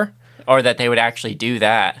close they were. Or that they would actually do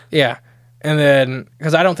that. Yeah. And then,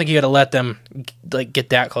 because I don't think you had to let them like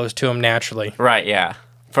get that close to him naturally. Right, yeah.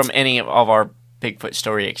 From any of our Bigfoot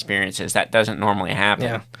story experiences, that doesn't normally happen.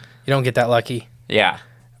 Yeah. You don't get that lucky. Yeah.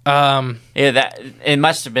 It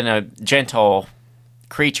must have been a gentle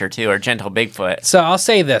creature, too, or gentle Bigfoot. So I'll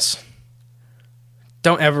say this.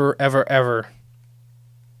 Don't ever, ever, ever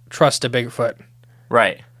trust a Bigfoot.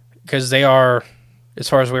 Right. Because they are, as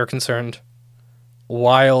far as we're concerned,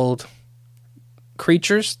 wild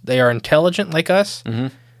creatures. They are intelligent like us. Mm-hmm.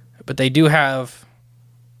 But they do have...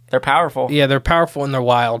 They're powerful. Yeah, they're powerful and they're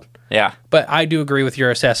wild. Yeah. But I do agree with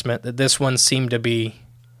your assessment that this one seemed to be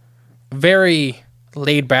very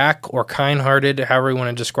laid back or kind-hearted, however you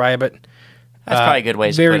want to describe it. That's probably a good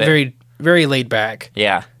way to very, put it. very, very laid back.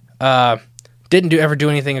 Yeah. Didn't ever do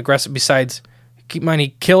anything aggressive besides, keep in mind, he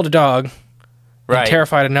killed a dog. Right. And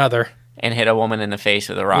terrified another. And hit a woman in the face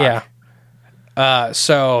with a rock. Yeah.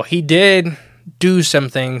 So he did do some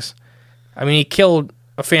things. I mean, he killed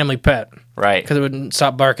a family pet. Right. Because it wouldn't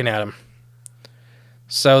stop barking at him.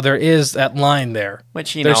 So there is that line there.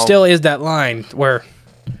 Which, there still is that line where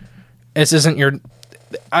this isn't your...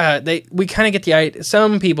 we kind of get the idea...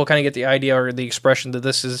 Some people kind of get the idea or the expression that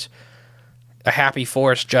this is a happy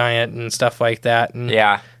forest giant and stuff like that. And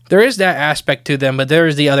yeah. There is that aspect to them, but there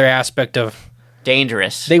is the other aspect of...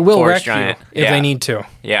 Dangerous. They will forest wreck giant. you if they need to.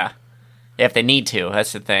 Yeah. If they need to,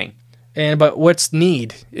 that's the thing. But what's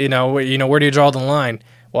need? Where do you draw the line?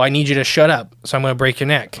 Well, I need you to shut up, so I'm going to break your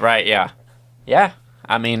neck. Right, yeah. Yeah.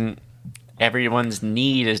 I mean, everyone's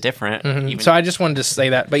need is different. Mm-hmm. So I just wanted to say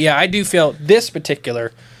that. But yeah, I do feel this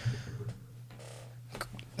particular...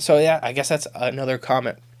 So yeah, I guess that's another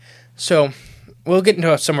comment. So we'll get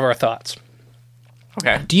into some of our thoughts.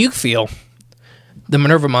 Okay. Do you feel the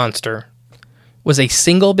Minerva monster was a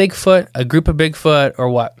single Bigfoot, a group of Bigfoot, or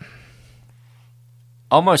what?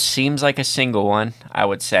 Almost seems like a single one, I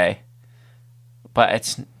would say.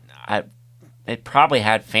 But it probably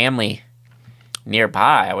had family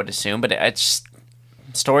nearby, I would assume, but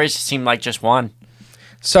stories seem like just one.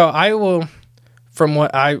 So I will, from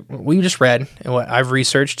what we just read and what I've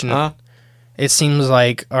researched, and it seems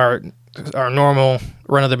like our normal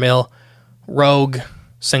run-of-the-mill rogue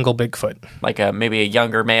single Bigfoot. Like maybe a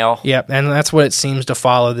younger male? Yep, and that's what it seems to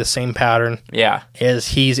follow, the same pattern. Yeah. Is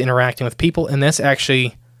he's interacting with people, and this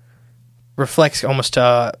actually reflects almost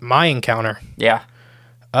my encounter. Yeah.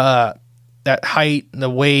 That height, the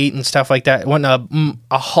weight, and stuff like that. It wasn't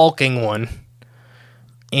a hulking one,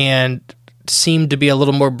 and seemed to be a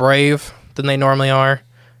little more brave than they normally are.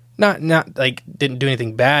 Not like didn't do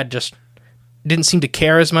anything bad, just didn't seem to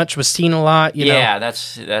care as much. Was seen a lot, you know. Yeah,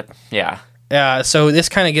 that's that. Yeah. So this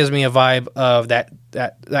kind of gives me a vibe of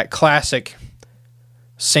that classic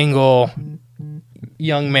single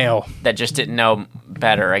young male that just didn't know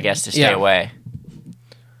better, I guess, to stay away.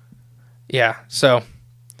 Yeah. So.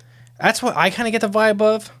 That's what I kind of get the vibe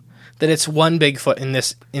of, that it's one Bigfoot in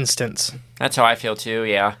this instance. That's how I feel too,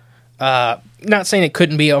 yeah. Not saying it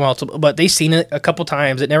couldn't be a multiple, but they've seen it a couple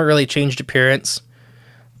times. It never really changed appearance.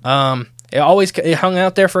 It hung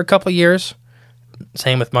out there for a couple years.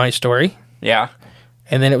 Same with my story. Yeah.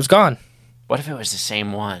 And then it was gone. What if it was the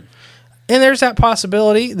same one? And there's that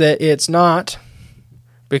possibility that it's not,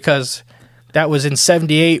 because... That was in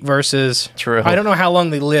 78 versus... True. I don't know how long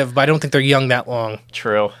they live, but I don't think they're young that long.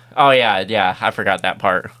 True. Oh, yeah. I forgot that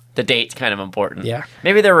part. The date's kind of important. Yeah.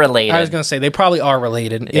 Maybe they're related. I was going to say, they probably are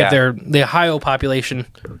related. Yeah. If they're the Ohio population...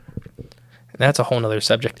 That's a whole nother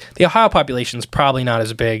subject. The Ohio population is probably not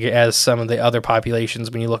as big as some of the other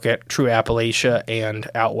populations when you look at true Appalachia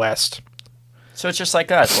and out west. So it's just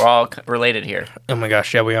like us. We're all related here. Oh my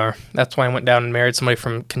gosh, yeah, we are. That's why I went down and married somebody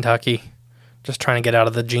from Kentucky. Just trying to get out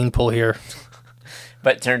of the gene pool here.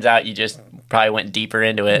 But it turns out you just probably went deeper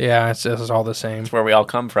into it. Yeah, it's all the same. It's where we all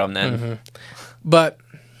come from then. Mm-hmm. But,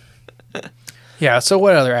 Yeah, so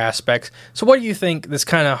what other aspects? So what do you think this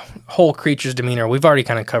kind of whole creature's demeanor? We've already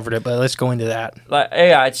kind of covered it, but let's go into that.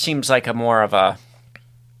 Yeah, it seems like a more of a,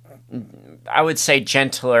 I would say,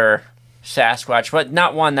 gentler Sasquatch, but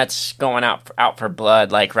not one that's going out for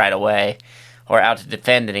blood like right away or out to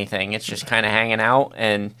defend anything. It's just kind of hanging out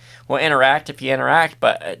and will interact if you interact,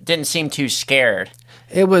 but it didn't seem too scared.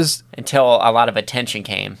 It was... Until a lot of attention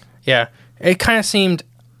came. Yeah, it kind of seemed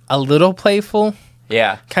a little playful.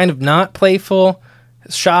 Yeah. Kind of not playful.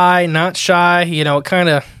 Shy, not shy. You know, it kind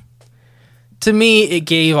of... To me, it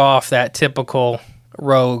gave off that typical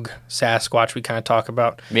rogue Sasquatch we kind of talk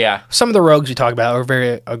about. Yeah. Some of the rogues we talk about are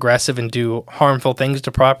very aggressive and do harmful things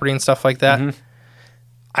to property and stuff like that. Mm-hmm.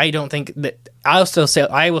 I don't think that... I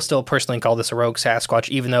will still personally call this a rogue Sasquatch,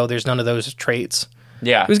 even though there's none of those traits.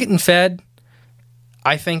 Yeah. He was getting fed.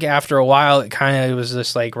 I think after a while, it kind of was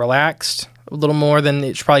just like relaxed a little more than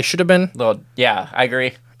it probably should have been. Yeah, I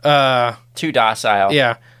agree. Too docile.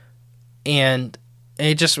 Yeah. And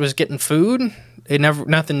it just was getting food.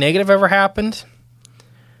 Nothing negative ever happened.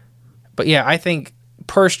 But yeah, I think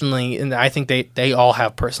personally, and I think they all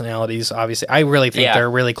have personalities, obviously. I really think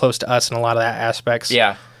they're really close to us in a lot of that aspects.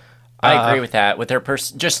 Yeah. I agree with that. With their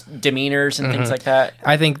just demeanors and things like that.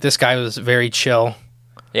 I think this guy was very chill.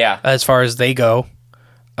 Yeah. As far as they go.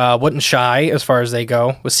 Wasn't shy as far as they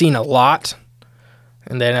go. Was seen a lot.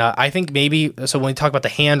 And then I think maybe, so when we talk about the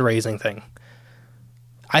hand raising thing,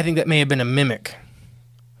 I think that may have been a mimic.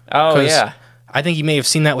 Oh, yeah. I think you may have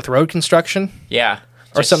seen that with road construction. Yeah.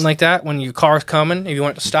 Or something like that. When your car's coming, if you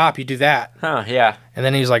want it to stop, you do that. Huh, yeah. And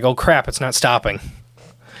then he's like, oh crap, it's not stopping.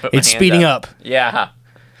 It's speeding up. Yeah.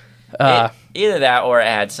 Either that or it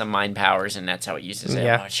had some mind powers and that's how it uses it.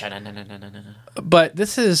 Yeah. Oh, but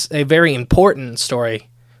this is a very important story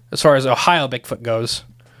as far as Ohio Bigfoot goes.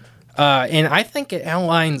 And I think it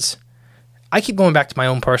outlines... I keep going back to my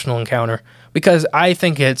own personal encounter because I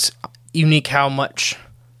think it's unique how much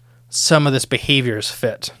some of this behaviors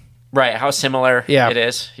fit. Right, how similar it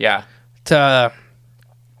is. Yeah. And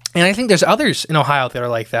I think there's others in Ohio that are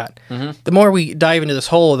like that. Mm-hmm. The more we dive into this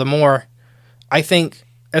hole, the more I think...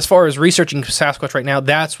 As far as researching Sasquatch right now,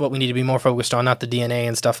 that's what we need to be more focused on, not the DNA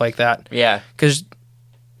and stuff like that. Yeah. Because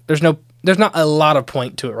there's not a lot of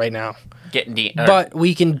point to it right now. Getting deep. But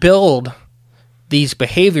we can build these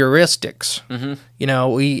behavioristics. Mm-hmm. You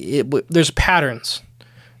know, there's patterns.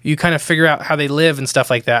 You kind of figure out how they live and stuff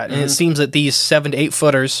like that. And it seems that these 7 to 8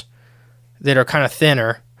 footers that are kind of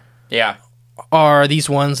thinner are these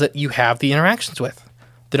ones that you have the interactions with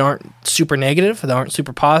that aren't super negative, that aren't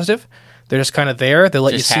super positive. They're just kind of there. They'll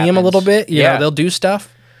let you see them a little bit. You know, they'll do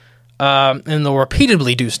stuff. And they'll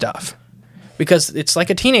repeatedly do stuff. Because it's like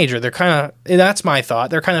a teenager. They're kind of... That's my thought.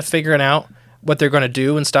 They're kind of figuring out what they're going to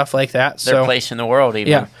do and stuff like that. Their place in the world, even.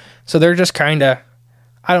 Yeah. So they're just kind of...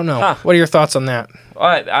 I don't know. Huh. What are your thoughts on that?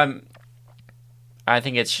 Well, I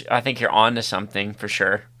think you're on to something, for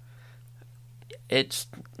sure. It's...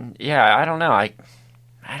 Yeah, I don't know. I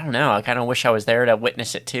don't know. I kind of wish I was there to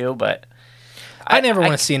witness it, too, but... I never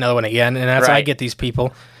want to see another one again, and that's I get these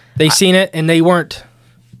people. They seen it, and they weren't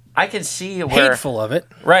I can see where... hateful of it.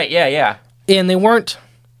 Right, yeah. And they weren't...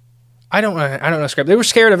 I don't know script. They were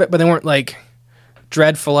scared of it, but they weren't, like,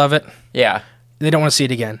 dreadful of it. Yeah. They don't want to see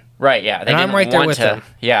it again. Right, yeah. And I'm right there with them.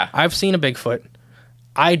 Yeah. I've seen a Bigfoot.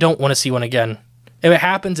 I don't want to see one again. If it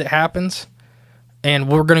happens, it happens. And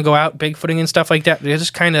we're going to go out bigfooting and stuff like that. They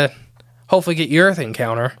just kind of hopefully get your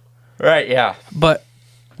encounter. Right, yeah. But...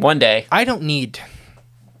 One day. I don't need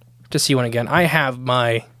to see one again. I have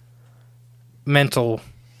my mental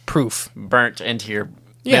proof. Burnt into your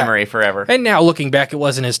memory forever. And now looking back, it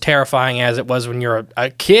wasn't as terrifying as it was when you're a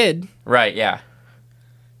kid. Right, yeah.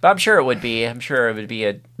 But I'm sure it would be.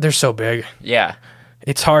 They're so big. Yeah.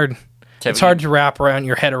 It's hard. It's hard to wrap around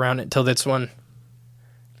your head around it until this one.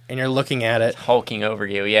 And you're looking at it. Hulking over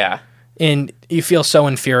you, yeah. And you feel so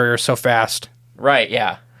inferior so fast. Right,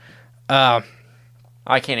 yeah.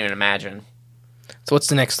 I can't even imagine. So what's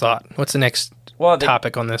the next thought? What's the next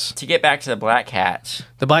topic on this? To get back to the black cats.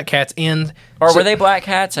 The black cats and... Or were they black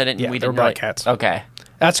cats? I didn't... Yeah, they were black cats. Okay.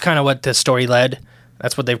 That's kind of what the story led.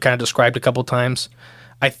 That's what they've kind of described a couple times.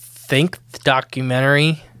 I think the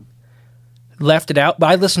documentary left it out, but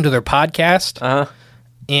I listened to their podcast. Uh-huh.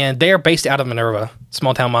 And they are based out of Minerva.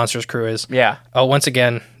 Small Town Monsters crew is. Yeah. Once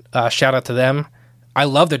again, shout out to them. I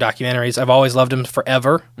love their documentaries. I've always loved them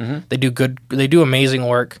forever. Mm-hmm. They do amazing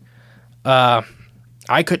work. I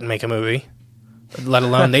couldn't make a movie, let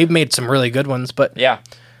alone they've made some really good ones. But yeah,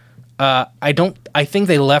 I think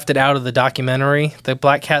they left it out of the documentary, the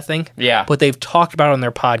Black Cat thing. Yeah, but they've talked about it on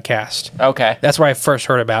their podcast. Okay, that's where I first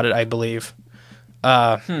heard about it, I believe.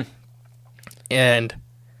 And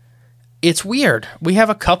It's weird. We have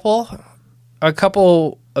a couple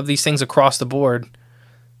of these things across the board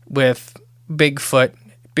with Bigfoot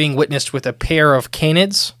being witnessed with a pair of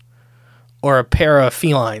canids or a pair of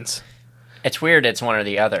felines. It's weird. It's one or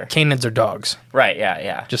the other. Canids are dogs. Right,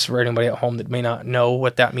 yeah. Just for anybody at home that may not know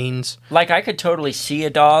what that means. Like, I could totally see a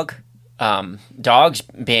dog. Dogs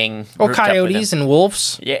being... Or coyotes and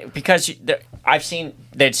wolves. Yeah, because I've seen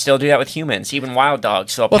they'd still do that with humans. Even wild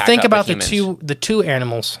dogs still pack up with humans. Well, think about the two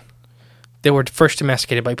animals that were first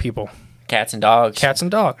domesticated by people. Cats and dogs. Cats and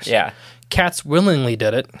dogs. Yeah. Cats willingly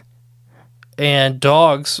did it. And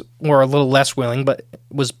dogs were a little less willing, but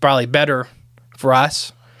was probably better for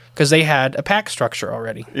us because they had a pack structure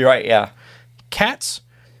already. You're right, yeah. Cats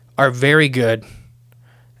are very good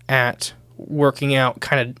at working out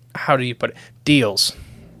kind of, how do you put it, deals.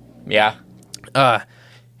 Yeah.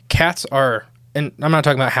 Cats are, and I'm not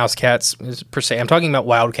talking about house cats per se, I'm talking about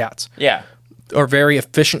wild cats. Yeah. Are very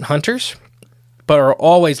efficient hunters, but are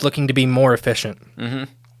always looking to be more efficient. Mm-hmm.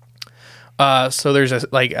 So there's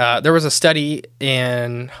there was a study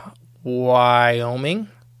in Wyoming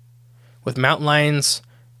with mountain lions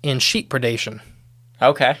and sheep predation.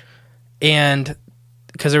 Okay. And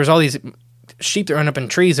because there was all these sheep that run up in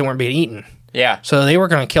trees that weren't being eaten. Yeah. So they were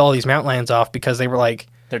going to kill all these mountain lions off because they were like...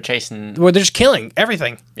 They're chasing... Well, they're just killing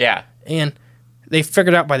everything. Yeah. And they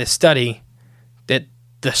figured out by the study that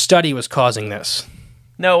the study was causing this.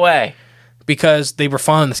 No way. Because they were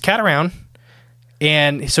following this cat around,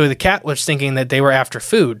 and so the cat was thinking that they were after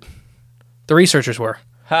food. The researchers were.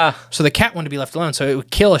 Huh. So the cat wanted to be left alone, so it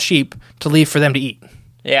would kill a sheep to leave for them to eat.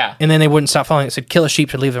 Yeah. And then they wouldn't stop following it. It said kill a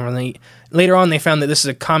sheep to leave them for them to eat. Later on, they found that this is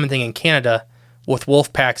a common thing in Canada with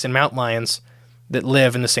wolf packs and mountain lions that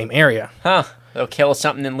live in the same area. Huh. They'll kill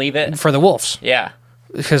something and leave it? For the wolves. Yeah.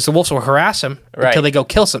 Because the wolves will harass them until they go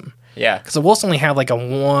kill something. Yeah. Because the wolves only have like a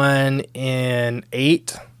 1 in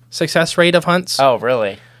 8 success rate of hunts. Oh,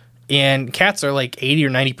 really? And cats are like 80 or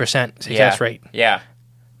 90% success rate. Yeah.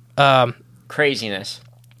 Craziness.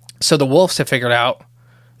 So the wolves have figured out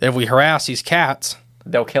that if we harass these cats,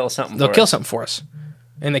 they'll kill something for us.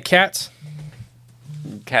 And the cats...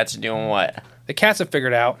 Cats are doing what? The cats have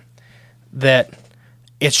figured out that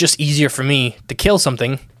it's just easier for me to kill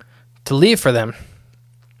something to leave for them.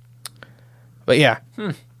 But yeah.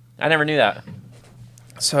 I never knew that.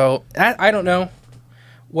 So, I don't know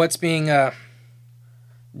what's being...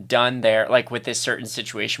 done there, like with this certain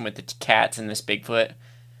situation with the cats and this Bigfoot,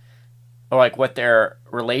 or like what their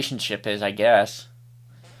relationship is, I guess.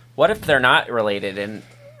 What if they're not related? And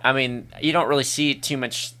I mean, you don't really see too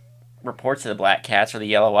much reports of the black cats or the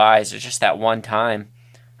yellow eyes. It's just that one time.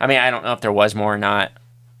 I mean, I don't know if there was more or not.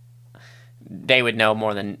 They would know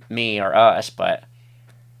more than me or us, but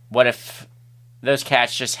what if those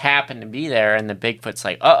cats just happen to be there and the Bigfoot's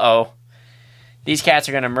like, uh-oh, these cats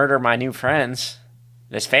are going to murder my new friends,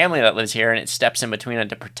 this family that lives here, and it steps in between it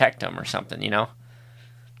to protect them or something, you know?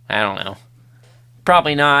 I don't know.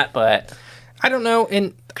 Probably not, but... I don't know,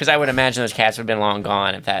 and... Because I would imagine those cats would have been long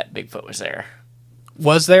gone if that Bigfoot was there.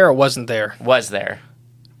 Was there or wasn't there? Was there.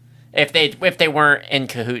 If they weren't in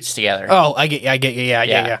cahoots together. Oh, I get you,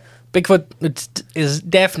 yeah. Bigfoot is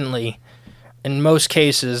definitely, in most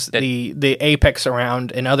cases, the apex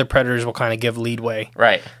around, and other predators will kind of give leadway.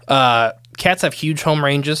 Right. Cats have huge home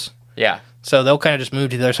ranges. Yeah. So they'll kind of just move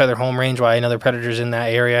to the other side of their home range while another predator's in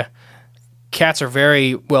that area. Cats are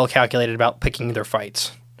very well calculated about picking their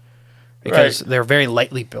fights because they're very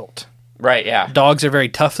lightly built. Right, yeah. Dogs are very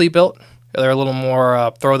toughly built. They're a little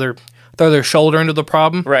more throw their shoulder into the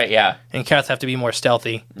problem. Right, yeah. And cats have to be more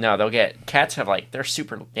stealthy. No, cats have they're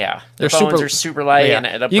super, yeah. Their bones are super light and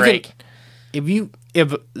it'll break.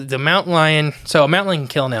 If the mountain lion, so a mountain lion can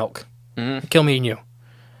kill an elk, kill me and you.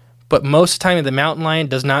 But most of the time, if the mountain lion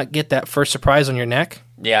does not get that first surprise on your neck,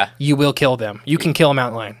 you will kill them. You can kill a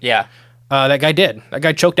mountain lion. Yeah. That guy did. That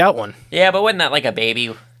guy choked out one. Yeah, but wasn't that like a baby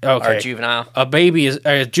or a juvenile?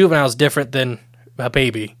 A juvenile is different than a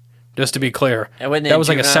baby, just to be clear. That was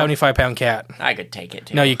like a 75-pound cat. I could take it,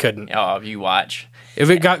 too. No, you couldn't. Oh, you watch.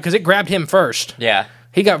 Because it grabbed him first. Yeah.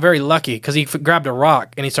 He got very lucky because he grabbed a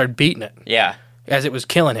rock and he started beating it. Yeah. As it was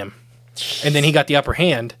killing him. And then he got the upper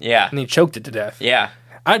hand. Yeah. And he choked it to death. Yeah.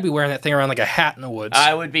 I'd be wearing that thing around like a hat in the woods.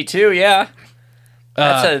 I would be too, yeah.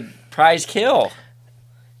 That's a prize kill.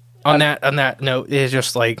 On that note, it's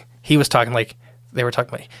just like, he was talking like, they were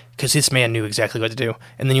talking like, because this man knew exactly what to do.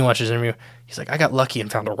 And then you watch his interview, he's like, I got lucky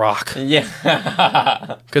and found a rock.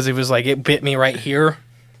 Yeah. Because it was like, it bit me right here.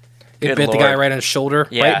 It bit the guy right on his shoulder,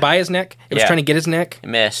 right by his neck. It was trying to get his neck. It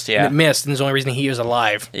missed, yeah. And it missed, and it's the only reason he was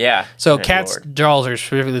alive. Yeah. So cats' jaws are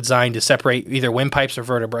specifically designed to separate either windpipes or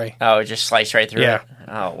vertebrae. Oh, it just sliced right through it?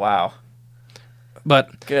 Oh, wow.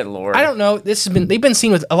 But good Lord. I don't know. They've been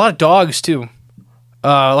seen with a lot of dogs too.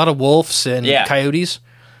 A lot of wolves and coyotes.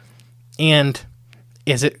 And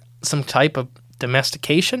is it some type of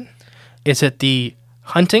domestication? Is it the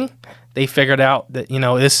hunting? They figured out that,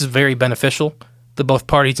 this is very beneficial to both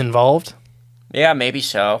parties involved. Yeah, maybe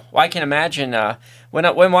so. Well, I can imagine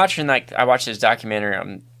when watching, I watched this documentary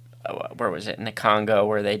on, where was it, in the Congo,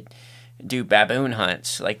 where they do baboon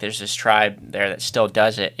hunts. Like, there's this tribe there that still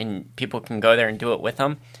does it, and people can go there and do it with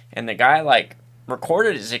them. And the guy,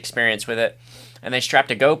 recorded his experience with it, and they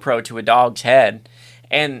strapped a GoPro to a dog's head.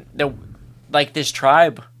 And, this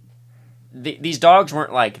tribe, these dogs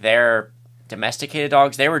weren't, their domesticated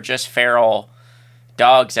dogs. They were just feral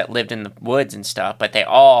dogs that lived in the woods and stuff, but they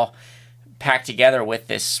all packed together with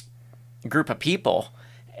this group of people.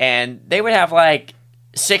 And they would have,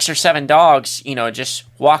 6 or 7 dogs, just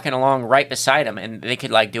walking along right beside them, and they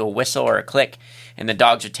could do a whistle or a click, and the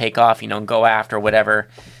dogs would take off, and go after whatever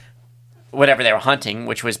they were hunting,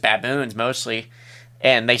 which was baboons mostly.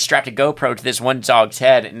 And they strapped a GoPro to this one dog's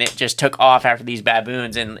head, and it just took off after these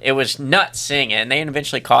baboons, and it was nuts seeing it. And they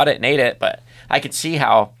eventually caught it and ate it, but I could see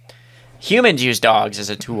how humans use dogs as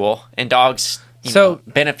a tool, and dogs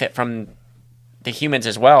benefit from the humans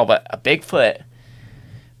as well. But a Bigfoot,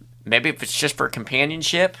 maybe if it's just for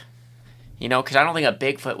companionship, because I don't think a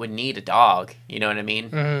Bigfoot would need a dog, you know what I mean,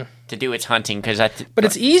 to do its hunting. But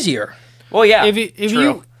it's easier. Well, yeah,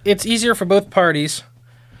 it's easier for both parties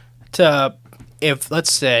to, if,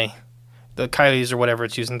 let's say, the coyotes or whatever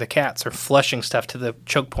it's using, the cats are flushing stuff to the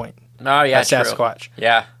choke point. Oh, yeah, true. Sasquatch.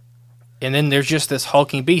 Yeah. And then there's just this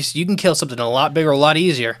hulking beast. You can kill something a lot bigger, a lot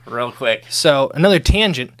easier. Real quick. So, another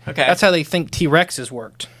tangent. Okay. That's how they think T-Rexes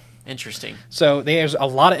worked. Interesting. So, there's a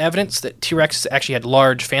lot of evidence that T-Rexes actually had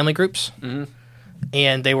large family groups. Mm-hmm.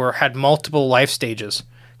 And they had multiple life stages.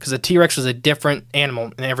 Because the T-Rex was a different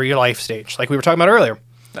animal in every life stage. Like we were talking about earlier.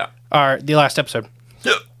 Yeah. The last episode.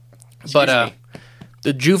 But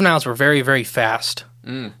the juveniles were very, very fast.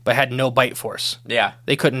 But had no bite force. Yeah.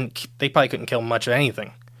 They probably couldn't kill much of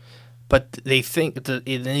anything. But they think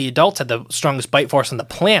the adults had the strongest bite force on the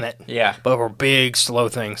planet. Yeah. But were big, slow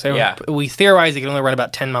things. We theorize they could only run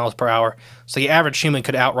about 10 miles per hour. So the average human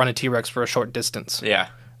could outrun a T-Rex for a short distance. Yeah.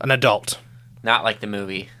 An adult. Not like the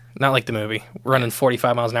movie. Running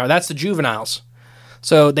 45 miles an hour. That's the juveniles.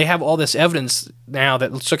 So they have all this evidence now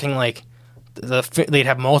that it's looking like they'd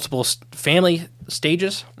have multiple family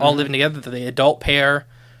stages all living together. The adult pair,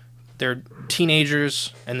 their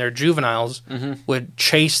teenagers, and their juveniles would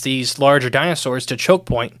chase these larger dinosaurs to choke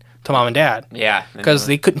point to mom and dad. Yeah. Because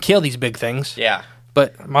they couldn't kill these big things. Yeah.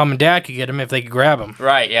 But mom and dad could get them if they could grab them.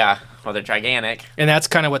 Right, yeah. Well, they're gigantic. And that's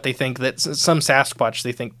kind of what they think. That some Sasquatch,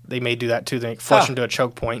 they think they may do that too. They flush them to a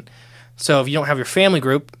choke point. So if you don't have your family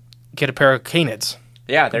group, get a pair of canids.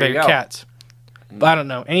 Yeah, there you go. Cats. But I don't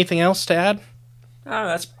know. Anything else to add?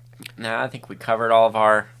 I think we covered all of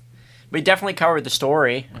our... We definitely covered the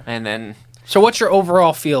story, and then... So what's your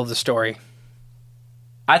overall feel of the story?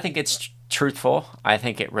 I think it's truthful. I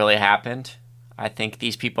think it really happened. I think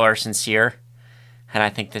these people are sincere, and I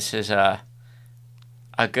think this is a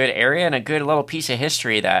good area and a good little piece of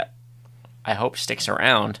history that I hope sticks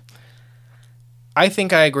around. I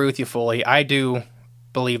think I agree with you fully. I do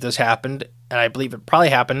believe this happened, and I believe it probably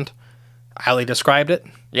happened. Allie described it.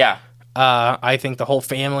 Yeah. I think the whole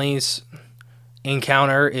family's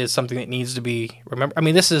encounter is something that needs to be remembered. I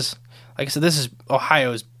mean, this is, like I said, this is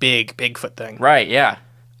Ohio's big Bigfoot thing. Right, yeah.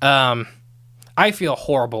 I feel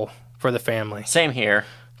horrible for the family. Same here.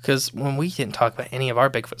 Because when we didn't talk about any of our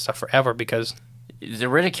Bigfoot stuff forever because... The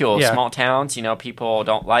ridicule of small towns, people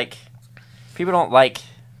don't like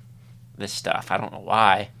this stuff. I don't know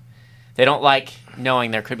why. They don't like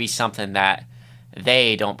knowing there could be something that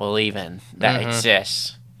they don't believe in that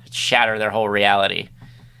exists. Shatter their whole reality.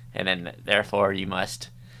 And then, therefore, you must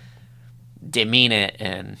demean it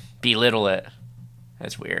and belittle it.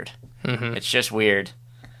 That's weird. Mm-hmm. It's just weird.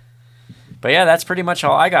 But yeah, that's pretty much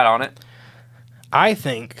all I got on it. I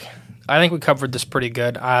think we covered this pretty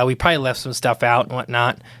good. We probably left some stuff out and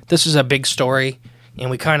whatnot. This is a big story,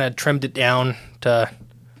 and we kind of trimmed it down to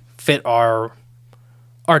fit our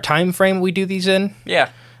time frame we do these in. Yeah.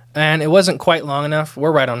 And it wasn't quite long enough.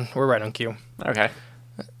 We're right on cue. Okay.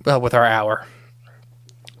 With our hour.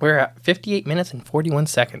 We're at 58 minutes and 41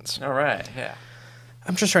 seconds. All right, yeah.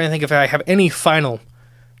 I'm just trying to think if I have any final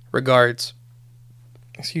regards.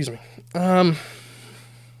 Excuse me. I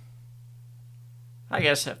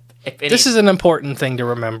guess if any... This is an important thing to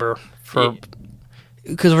remember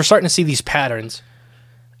because we're starting to see these patterns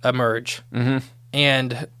emerge. Mm-hmm.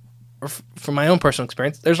 And from my own personal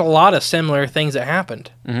experience, there's a lot of similar things that happened.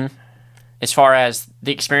 Mm-hmm. As far as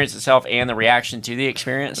the experience itself and the reaction to the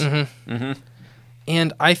experience?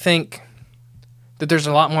 And I think that there's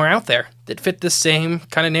a lot more out there that fit this same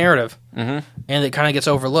kind of narrative, and it kind of gets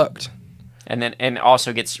overlooked. And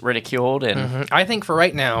also gets ridiculed. And I think for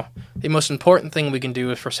right now, the most important thing we can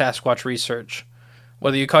do is for Sasquatch research,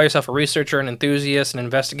 whether you call yourself a researcher, an enthusiast, an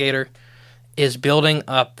investigator, is building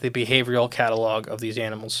up the behavioral catalog of these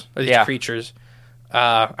animals, of these creatures.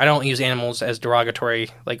 I don't use animals as derogatory,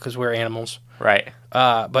 like, because we're animals. Right.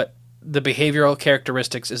 But the behavioral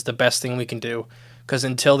characteristics is the best thing we can do, because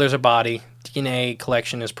until there's a body, DNA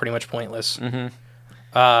collection is pretty much pointless.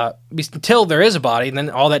 Until there is a body, then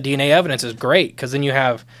all that DNA evidence is great, because then you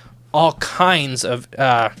have all kinds of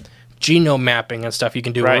genome mapping and stuff you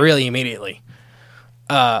can do really immediately.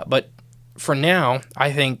 But for now,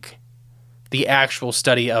 I think the actual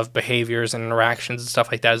study of behaviors and interactions and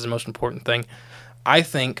stuff like that is the most important thing. I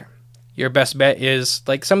think your best bet is,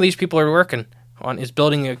 like some of these people are working on, is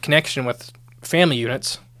building a connection with family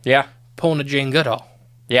units. Yeah. Pulling a Jane Goodall.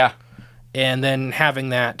 Yeah. And then having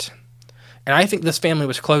that. And I think this family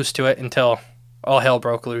was close to it until all hell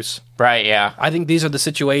broke loose. Right, yeah. I think these are the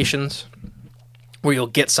situations where you'll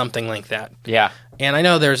get something like that. Yeah. And I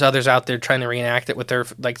know there's others out there trying to reenact it with their,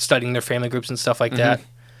 like, studying their family groups and stuff like that.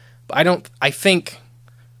 But I think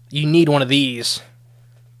you need one of these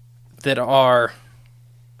that are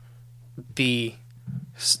the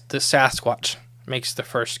Sasquatch makes the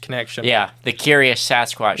first connection. Yeah, the curious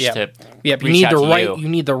Sasquatch to reach out to you. You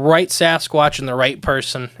need the right Sasquatch and the right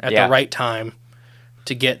person at the right time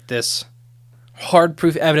to get this hard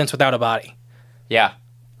proof evidence without a body. Yeah,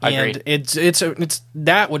 agreed. And it's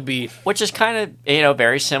that would be, which is kind of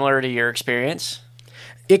very similar to your experience.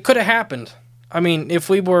 It could have happened. I mean, if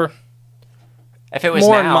we were. If it was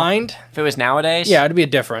more in mind, if it was nowadays, yeah, it'd be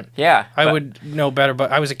different. Yeah, I would know better,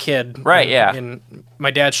 but I was a kid, right? And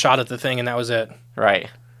my dad shot at the thing, and that was it, right?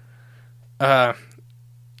 But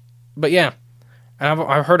yeah, and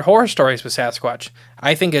I've heard horror stories with Sasquatch.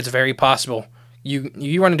 I think it's very possible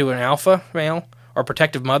you run into an alpha male or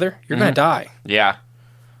protective mother, you're gonna die. Yeah,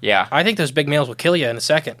 yeah. I think those big males will kill you in a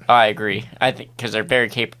second. I agree. I think because they're very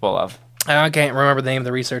capable of. I can't remember the name of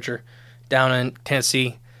the researcher down in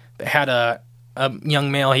Tennessee that had a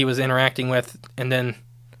young male he was interacting with, and then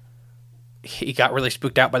he got really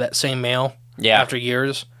spooked out by that same male after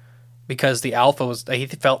years because the alpha he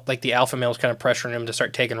felt like the alpha male was kind of pressuring him to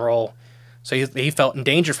start taking role. So he felt in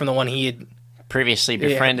danger from the one he had previously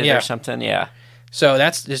befriended or something, So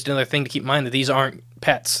that's just another thing to keep in mind, that these aren't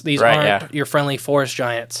pets. These aren't your friendly forest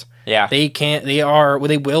giants. Yeah. They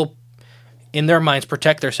will, in their minds,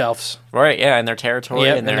 protect themselves. Right, yeah, and their territory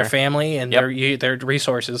and their family and their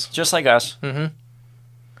resources. Just like us. Mm-hmm.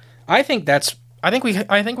 I think we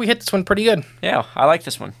hit this one pretty good. Yeah, I like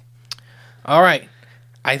this one. All right.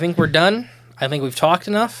 I think we're done. I think we've talked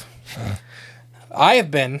enough. I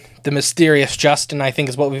have been the mysterious Justin, I think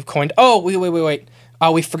is what we've coined. Oh, wait.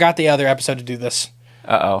 Oh, we forgot the other episode to do this.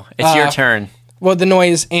 Uh-oh. It's your turn. Well, the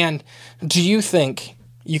noise, and do you think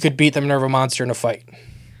you could beat the Minerva monster in a fight?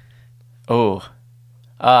 Oh.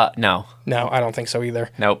 No. No, I don't think so either.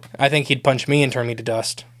 Nope. I think he'd punch me and turn me to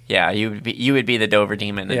dust. Yeah, you would be the Dover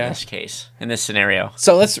Demon in this case, in this scenario.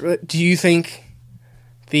 So do you think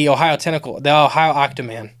the Ohio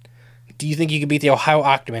Octoman, do you think you could beat the Ohio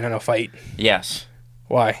Octoman in a fight? Yes.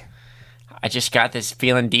 Why? I just got this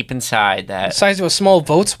feeling deep inside that... The size of a small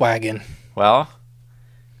Volkswagen. Well,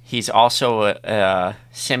 he's also a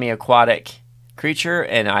semi-aquatic creature,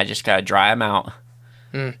 and I just gotta dry him out.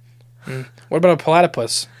 What about a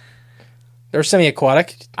platypus? They're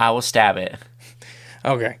semi-aquatic. I will stab it.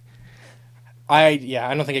 Okay. I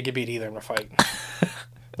don't think I could beat either in a fight.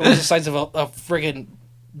 What's the size of a friggin'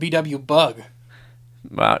 VW bug?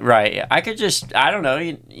 Well, right. I could just, I don't know.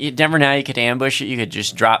 You never know. You could ambush it. You could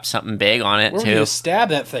just drop something big on it, Where too. would you stab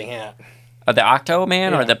that thing at? The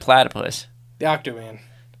Octoman or the platypus? The Octoman.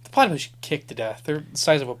 The platypus you kick to death. They're the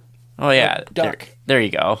size of a duck. There you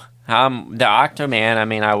go. The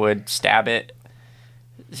Octoman, I would stab it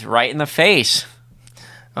right in the face.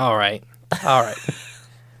 All right.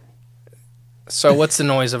 So what's the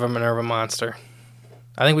noise of a Minerva monster?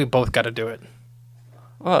 I think we both got to do it.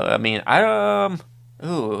 Well,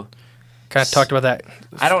 ooh. Kind of talked about that.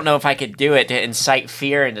 I don't know if I could do it to incite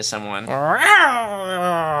fear into someone. Is that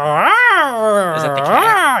the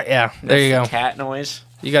cat? Yeah, there you go. The cat noise?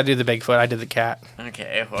 You got to do the Bigfoot. I did the cat.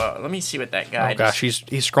 Okay, well, let me see what that guy... Oh, gosh, he's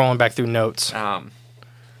scrolling back through notes.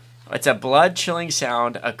 It's a blood-chilling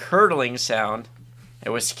sound, a curdling sound. It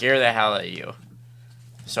would scare the hell out of you.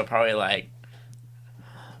 So probably like...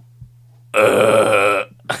 Nah,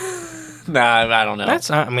 I don't know. That's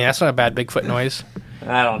not a bad Bigfoot noise.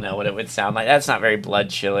 I don't know what it would sound like. That's not very blood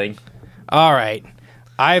chilling. All right.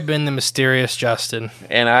 I've been the mysterious Justin.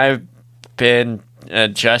 And I've been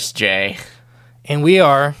Just Jay. And we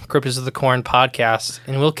are Cryptids of the Corn podcast.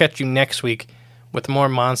 And we'll catch you next week with more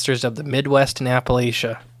monsters of the Midwest and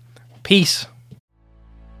Appalachia. Peace.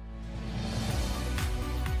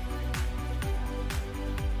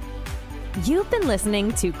 You've been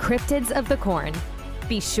listening to Cryptids of the Corn.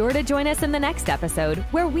 Be sure to join us in the next episode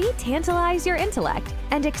where we tantalize your intellect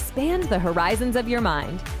and expand the horizons of your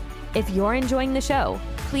mind. If you're enjoying the show,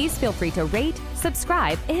 please feel free to rate,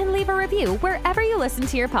 subscribe, and leave a review wherever you listen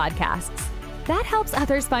to your podcasts. That helps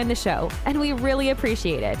others find the show, and we really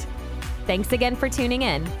appreciate it. Thanks again for tuning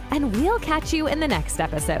in, and we'll catch you in the next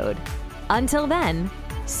episode. Until then,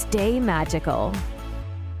 stay magical.